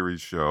limited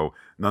series show,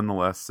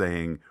 nonetheless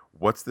saying,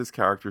 what's this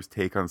character's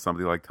take on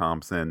somebody like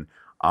Thompson?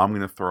 I'm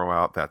going to throw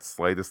out that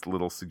slightest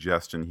little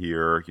suggestion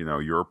here. You know,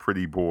 you're a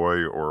pretty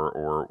boy,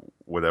 or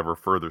whatever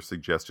further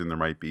suggestion there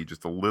might be.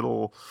 Just a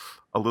little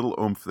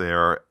oomph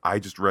there. I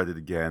just read it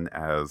again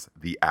as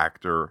the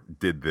actor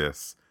did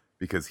this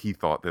because he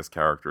thought this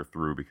character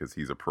through because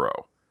he's a pro.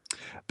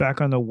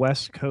 Back on the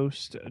West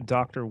Coast,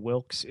 Dr.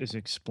 Wilkes is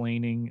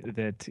explaining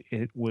that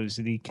it was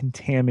the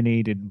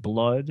contaminated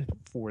blood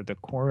for the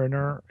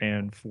coroner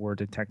and for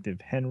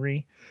Detective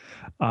Henry.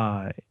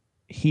 Uh,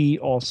 he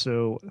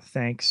also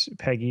thanks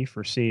Peggy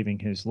for saving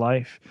his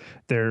life.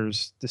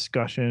 There's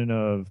discussion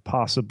of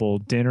possible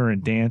dinner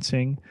and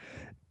dancing,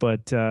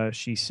 but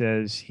she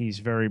says he's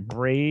very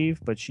brave,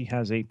 but she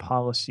has a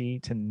policy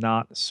to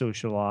not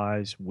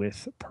socialize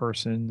with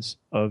persons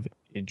of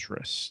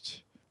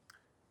interest.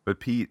 But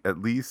Pete, at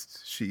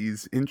least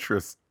she's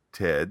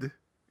interested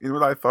in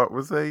what I thought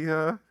was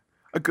a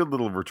good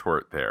little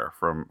retort there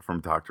from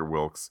Dr.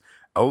 Wilkes.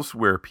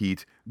 Elsewhere,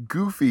 Pete,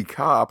 goofy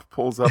cop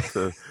pulls up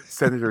to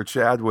Senator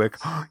Chadwick.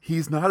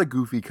 He's not a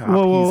goofy cop.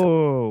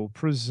 Whoa,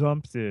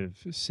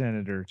 presumptive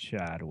Senator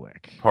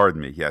Chadwick.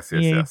 Pardon me. Yes, He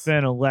ain't yes.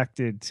 been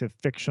elected to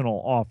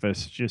fictional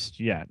office just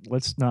yet.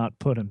 Let's not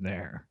put him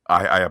there.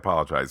 I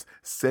apologize.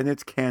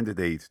 Senate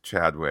candidate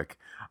Chadwick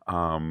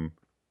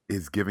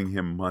is giving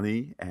him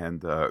money,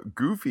 and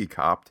Goofy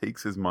Cop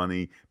takes his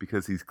money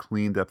because he's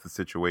cleaned up the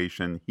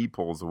situation. He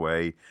pulls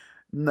away.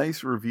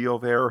 Nice reveal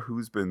there.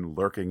 Who's been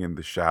lurking in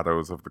the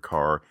shadows of the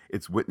car?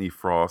 It's Whitney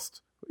Frost.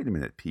 Wait a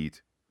minute,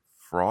 Pete.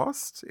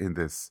 Frost in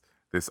this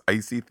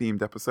icy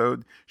themed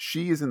episode?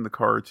 She is in the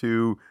car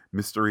too.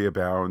 Mystery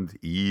abound,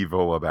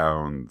 evil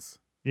abounds.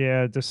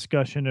 Yeah,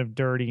 discussion of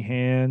dirty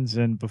hands,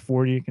 and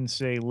before you can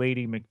say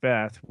Lady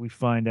Macbeth, we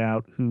find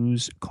out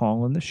who's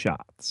calling the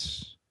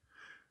shots.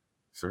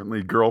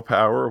 Certainly girl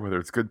power, whether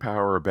it's good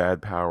power or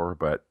bad power.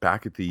 But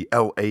back at the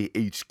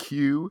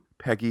LAHQ,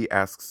 Peggy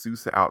asks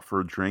Sousa out for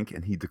a drink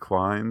and he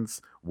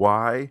declines.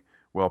 Why?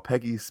 Well,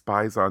 Peggy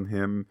spies on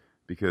him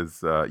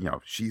because,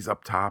 she's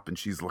up top and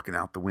she's looking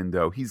out the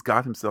window. He's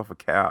got himself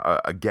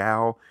a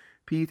gal.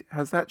 Pete,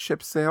 has that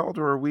ship sailed,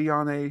 or are we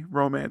on a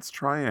romance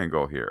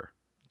triangle here?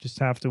 Just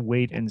have to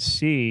wait and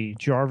see.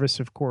 Jarvis,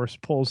 of course,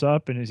 pulls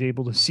up and is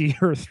able to see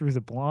her through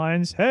the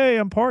blinds. Hey,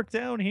 I'm parked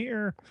down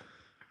here.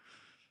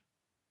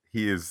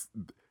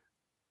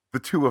 The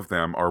two of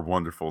them are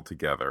wonderful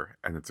together,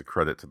 and it's a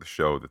credit to the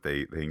show that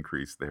they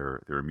increase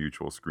their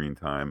mutual screen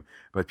time.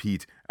 But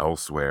Pete,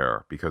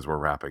 elsewhere, because we're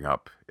wrapping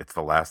up, it's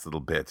the last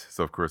little bit,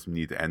 so of course we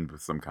need to end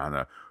with some kind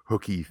of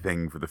hooky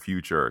thing for the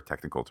future,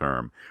 technical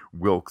term.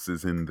 Wilkes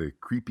is in the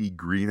creepy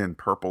green and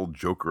purple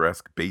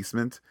Joker-esque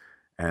basement,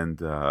 and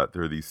there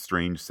are these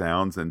strange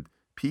sounds, and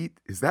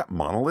Pete, is that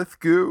monolith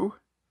goo?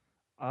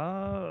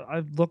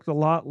 I've looked a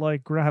lot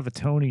like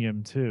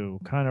Gravitonium too,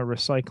 kind of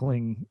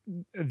recycling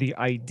the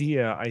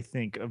idea, I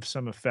think, of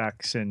some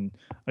effects and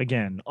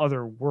again,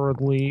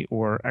 otherworldly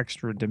or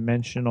extra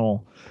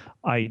dimensional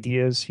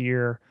ideas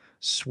here.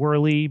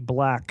 Swirly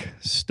black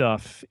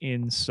stuff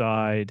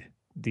inside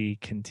the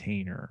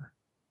container.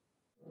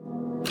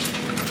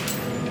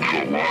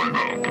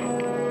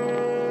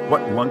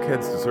 What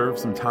lunkheads deserve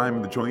some time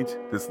in the joint?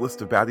 This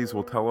list of baddies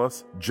will tell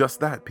us just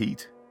that,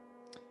 Pete.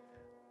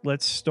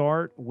 Let's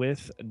start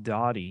with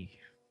Dottie.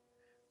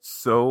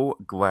 So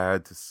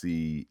glad to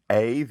see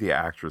A, the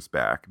actress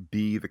back,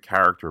 B, the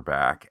character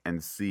back,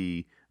 and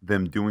C,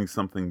 them doing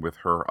something with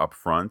her up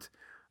front.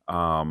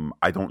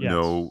 I don't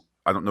know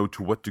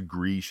to what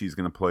degree she's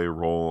going to play a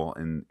role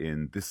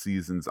in this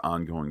season's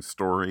ongoing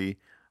story.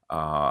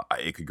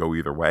 It could go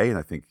either way, and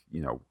I think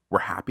we're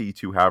happy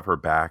to have her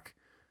back.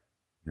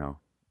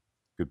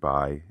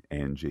 Goodbye,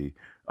 Angie.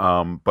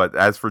 But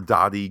as for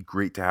Dottie,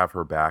 great to have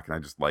her back, and I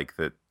just like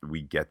that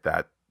we get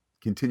that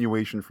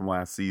continuation from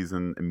last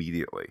season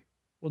immediately.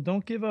 Well,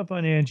 don't give up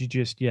on Angie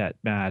just yet,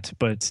 Matt.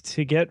 But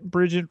to get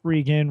Bridget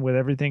Regan with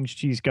everything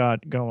she's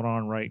got going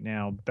on right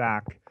now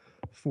back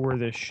for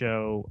this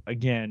show,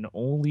 again,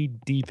 only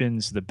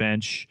deepens the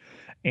bench.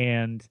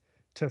 And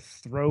to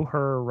throw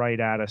her right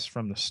at us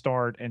from the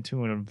start and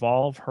to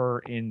involve her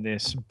in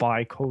this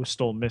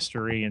bi-coastal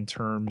mystery in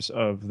terms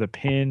of the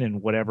pin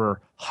and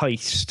whatever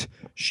heist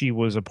she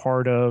was a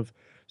part of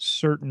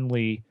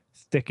certainly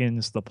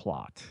thickens the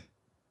plot.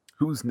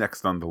 Who's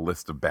next on the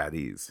list of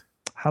baddies?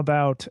 How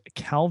about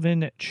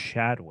Calvin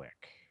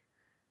Chadwick?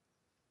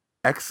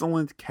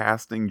 Excellent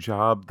casting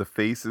job. The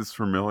face is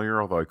familiar,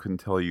 although I couldn't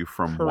tell you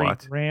from Curry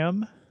what.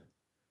 Graham?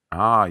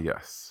 Ah,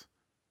 yes.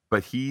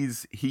 But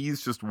he's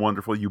just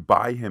wonderful. You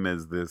buy him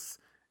as this,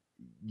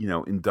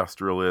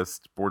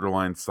 industrialist,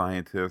 borderline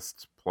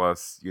scientist,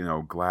 plus,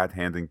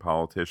 glad-handing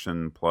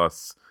politician,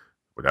 plus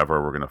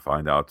whatever we're going to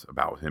find out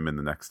about him in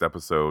the next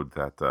episode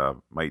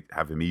that might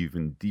have him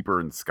even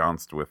deeper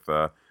ensconced with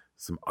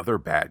some other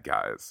bad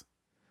guys.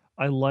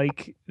 I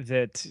like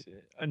that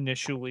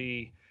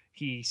initially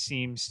he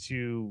seems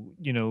to,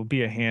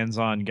 be a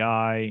hands-on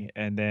guy.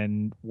 And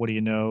then what do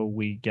you know?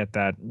 We get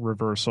that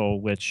reversal,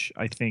 which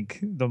I think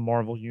the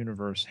Marvel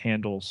Universe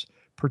handles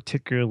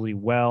particularly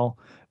well.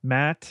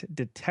 Matt,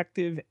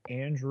 Detective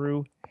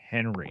Andrew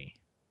Henry.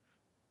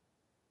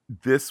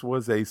 This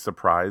was a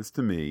surprise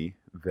to me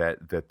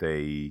that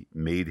they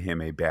made him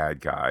a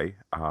bad guy.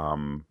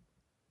 And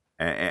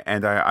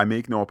I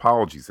make no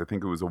apologies. I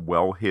think it was a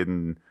well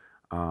hidden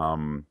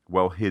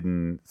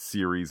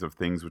series of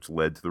things which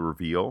led to the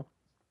reveal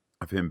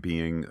of him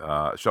being,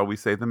 shall we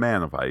say, the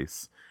Man of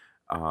Ice.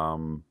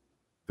 Um,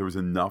 there was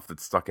enough that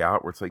stuck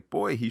out where it's like,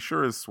 boy, he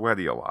sure is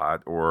sweaty a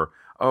lot. Or,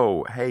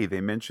 oh, hey,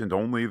 they mentioned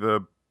only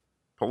the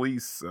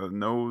police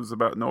know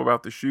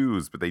about the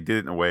shoes, but they did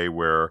it in a way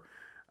where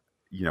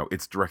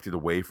it's directed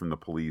away from the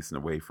police and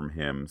away from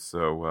him.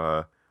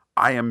 So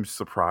I am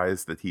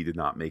surprised that he did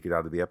not make it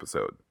out of the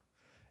episode.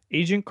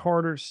 Agent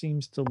Carter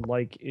seems to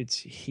like its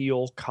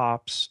heel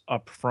cops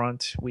up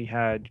front. We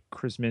had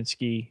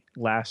Krasinski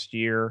last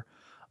year,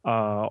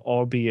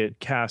 albeit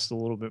cast a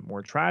little bit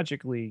more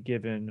tragically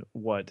given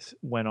what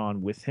went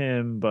on with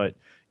him. But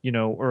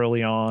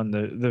early on,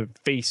 the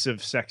face of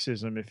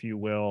sexism, if you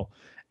will,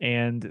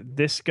 and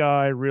this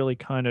guy really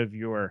kind of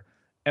your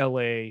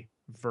L.A.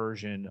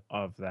 version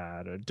of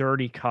that, a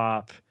dirty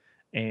cop,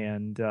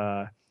 and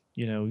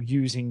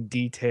using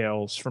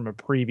details from a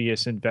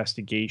previous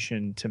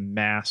investigation to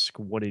mask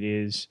what it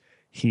is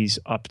he's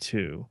up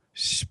to.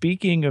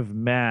 Speaking of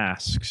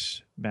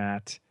masks,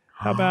 Matt,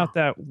 how about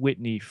that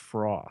Whitney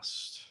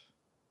Frost?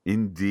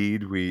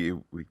 Indeed, we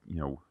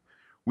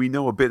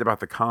know a bit about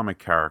the comic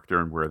character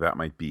and where that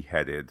might be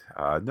headed.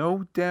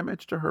 No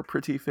damage to her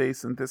pretty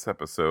face in this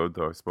episode,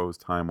 though I suppose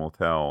time will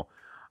tell.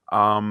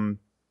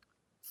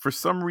 For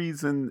some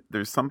reason,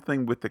 there's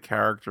something with the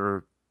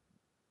character.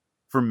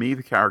 For me,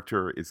 the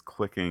character is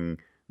clicking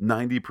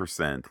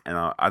 90%, and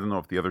I don't know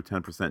if the other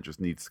 10%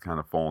 just needs to kind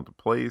of fall into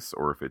place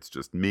or if it's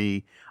just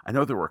me. I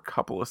know there were a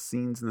couple of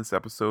scenes in this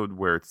episode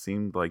where it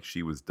seemed like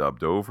she was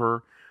dubbed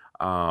over,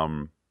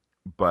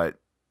 but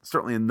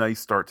certainly a nice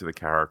start to the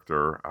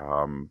character.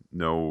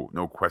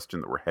 No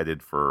question that we're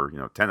headed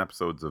for 10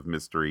 episodes of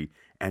mystery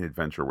and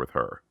adventure with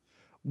her.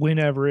 Wynn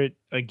Everett,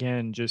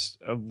 again, just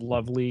a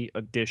lovely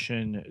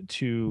addition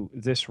to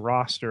this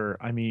roster.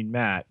 I mean,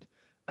 Matt,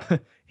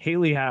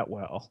 Haley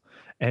Atwell,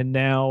 and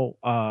now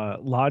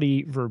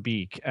Lottie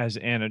Verbeek as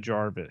Anna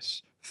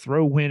Jarvis.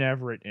 Throw Wynn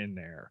Everett in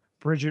there.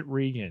 Bridget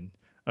Regan.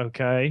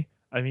 Okay.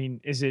 I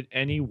mean, is it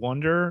any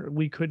wonder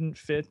we couldn't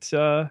fit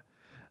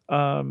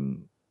Angie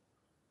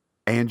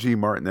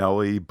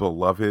Martinelli,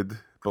 beloved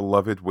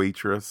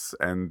waitress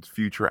and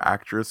future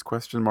actress? ?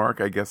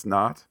 I guess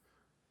not.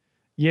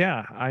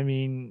 Yeah, I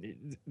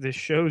mean, the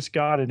show's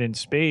got it in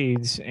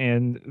spades,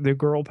 and the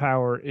girl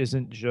power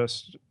isn't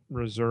just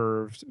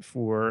reserved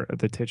for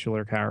the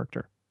titular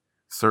character.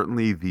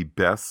 Certainly the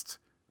best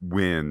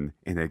win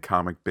in a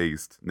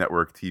comic-based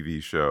network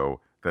TV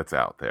show that's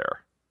out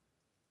there.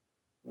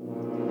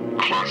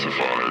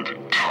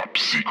 Classified top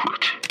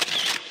secret.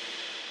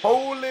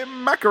 Holy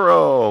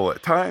mackerel!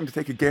 Time to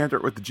take a gander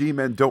at what the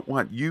G-Men don't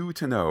want you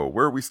to know.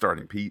 Where are we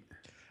starting, Pete?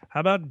 How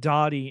about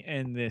Dottie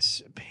and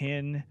this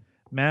pin?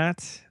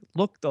 Matt,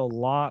 looked a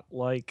lot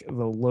like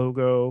the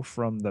logo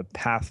from the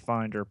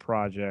Pathfinder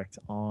project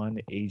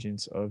on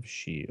Agents of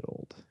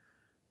S.H.I.E.L.D.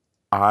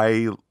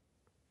 I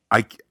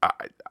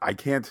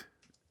can't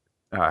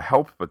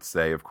help but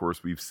say, of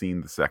course, we've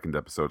seen the second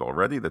episode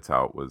already. That's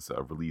how it was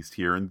released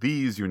here in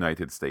these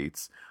United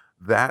States.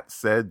 That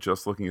said,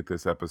 just looking at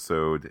this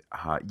episode,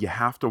 you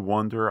have to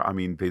wonder. I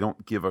mean, they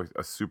don't give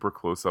a super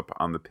close-up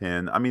on the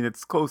pin. I mean,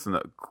 it's close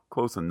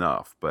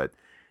enough, but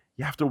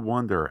you have to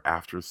wonder,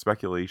 after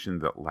speculation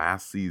that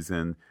last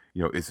season,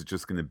 is it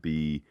just going to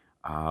be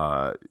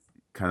kind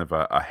of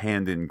a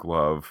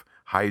hand-in-glove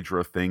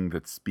Hydra thing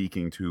that's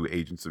speaking to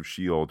Agents of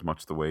S.H.I.E.L.D.,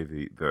 much the way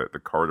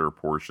the Carter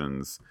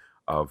portions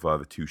of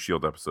the two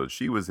S.H.I.E.L.D. episodes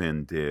she was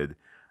in did,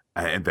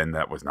 and then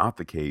that was not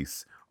the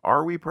case.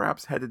 Are we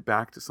perhaps headed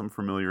back to some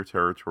familiar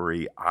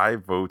territory? I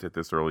vote at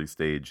this early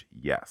stage,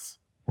 yes.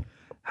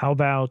 How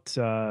about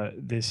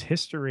this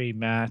history,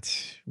 Matt,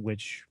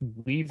 which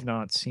we've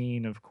not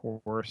seen, of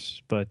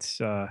course, but,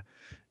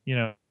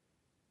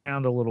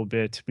 found a little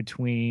bit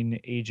between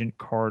Agent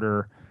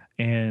Carter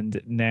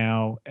and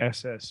now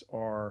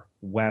SSR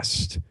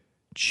West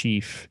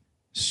Chief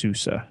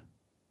Sousa.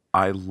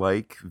 I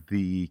like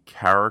the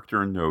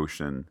character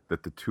notion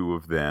that the two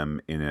of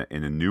them in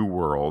a new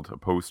world, a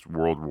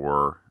post-World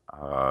War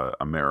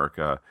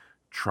America,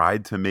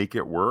 tried to make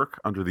it work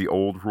under the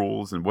old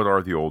rules. And what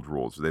are the old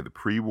rules? Are they the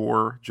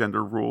pre-war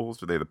gender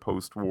rules? Are they the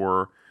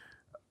post-war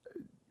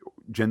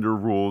gender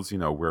rules,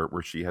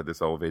 where she had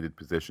this elevated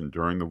position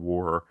during the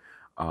war?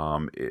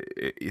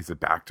 Is it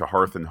back to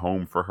hearth and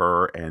home for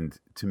her? And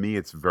to me,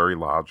 it's very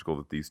logical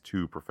that these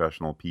two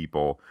professional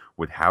people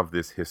would have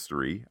this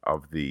history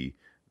of the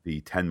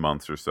 10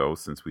 months or so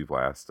since we've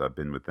last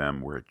been with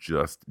them where it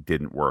just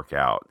didn't work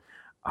out.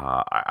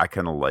 I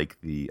kind of like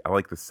the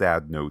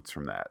sad notes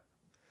from that.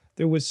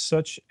 There was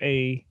such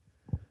a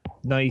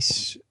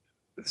nice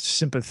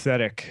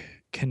sympathetic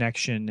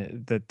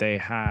connection that they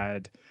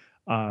had.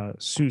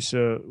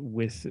 Sousa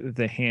with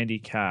the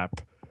handicap,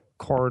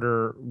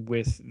 Carter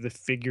with the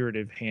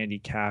figurative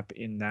handicap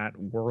in that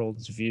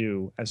world's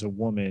view as a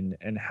woman,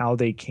 and how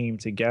they came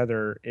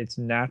together. It's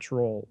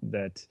natural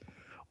that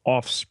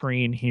Off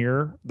screen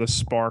here, the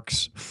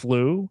sparks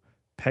flew.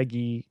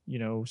 Peggy,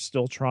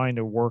 still trying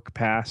to work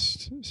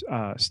past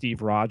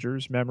Steve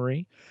Rogers'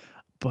 memory.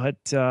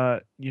 But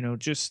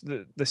just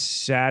the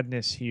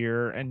sadness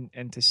here,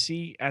 and to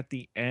see at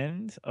the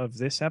end of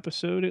this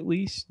episode, at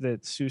least,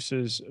 that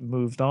Sousa's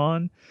moved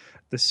on,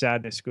 the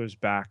sadness goes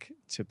back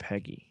to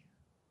Peggy.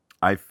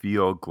 I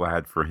feel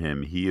glad for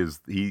him. He's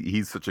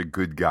such a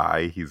good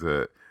guy.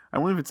 I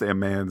wouldn't even say a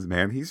man's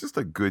man. He's just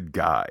a good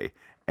guy.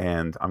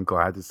 And I'm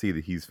glad to see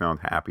that he's found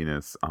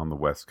happiness on the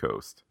West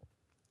Coast.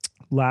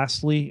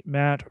 Lastly,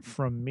 Matt,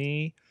 from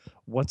me,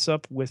 what's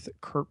up with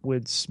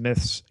Kurtwood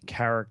Smith's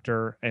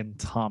character and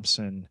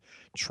Thompson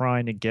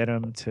trying to get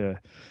him to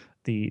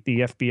the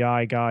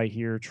FBI guy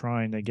here,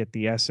 trying to get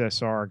the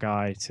SSR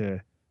guy to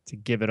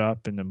give it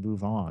up and to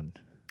move on?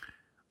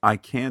 I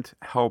can't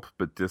help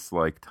but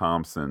dislike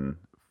Thompson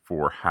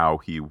for how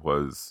he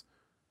was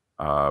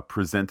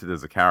presented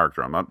as a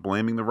character. I'm not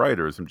blaming the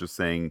writers. I'm just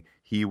saying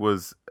he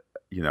was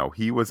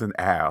an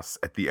ass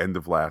at the end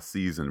of last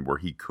season where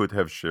he could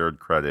have shared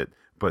credit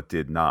but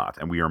did not.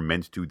 And we are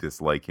meant to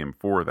dislike him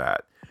for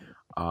that.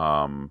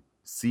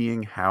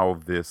 Seeing how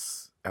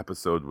this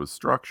episode was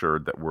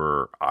structured, that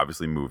we're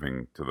obviously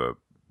moving to the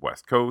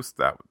West Coast,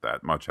 that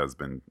much has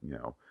been,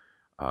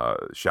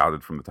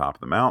 shouted from the top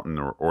of the mountain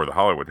or the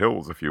Hollywood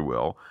Hills, if you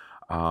will.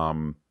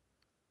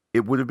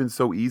 It would have been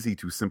so easy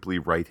to simply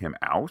write him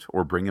out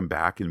or bring him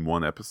back in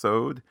one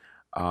episode.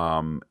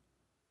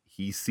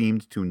 He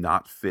seemed to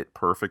not fit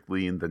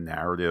perfectly in the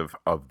narrative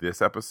of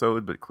this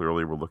episode, but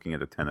clearly we're looking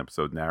at a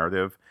 10-episode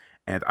narrative,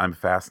 and I'm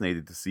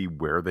fascinated to see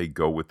where they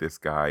go with this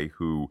guy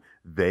who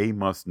they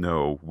must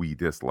know we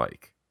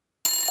dislike.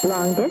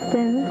 Long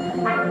distance.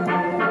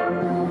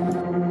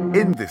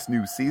 In this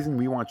new season,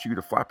 we want you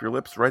to flap your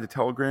lips, write a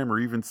telegram, or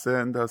even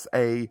send us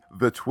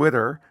the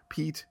Twitter.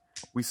 Pete,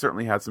 we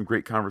certainly had some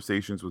great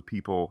conversations with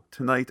people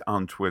tonight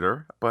on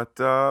Twitter, but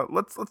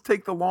let's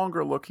take the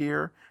longer look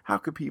here. How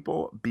could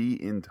people be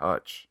in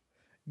touch?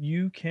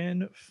 You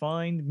can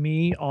find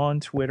me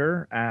on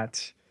Twitter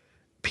at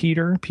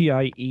Peter,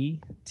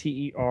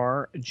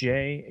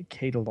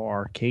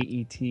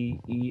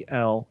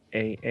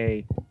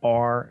 Pieterjketelaar,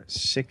 Ketelaar,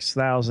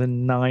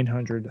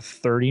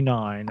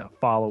 6,939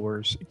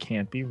 followers.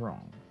 Can't be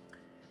wrong.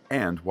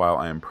 And while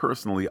I am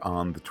personally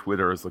on the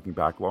Twitter as Looking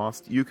Back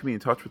Lost, you can be in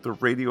touch with the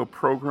radio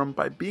program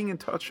by being in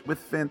touch with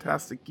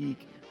Fantastic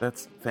Geek.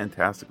 That's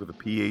fantastic with a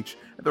PH,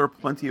 and there are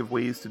plenty of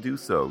ways to do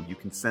so. You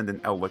can send an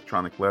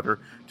electronic letter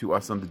to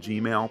us on the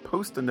Gmail,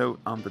 post a note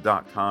on the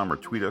 .com, or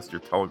tweet us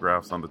your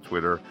telegraphs on the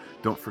Twitter.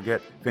 Don't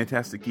forget,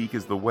 Fantastic Geek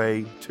is the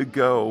way to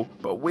go.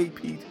 But wait,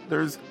 Pete,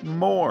 there's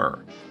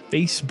more.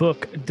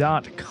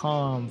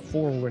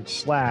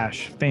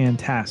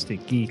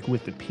 Facebook.com/Fantastic Geek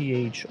with the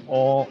PH,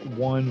 all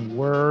one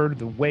word.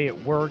 The way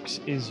it works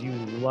is you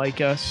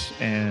like us,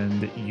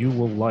 and you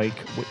will like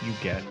what you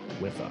get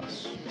with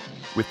us.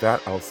 With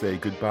that, I'll say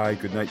goodbye,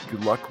 good night,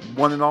 good luck,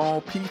 one and all.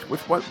 Pete,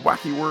 with what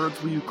wacky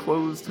words will you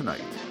close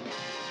tonight?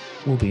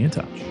 We'll be in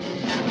touch.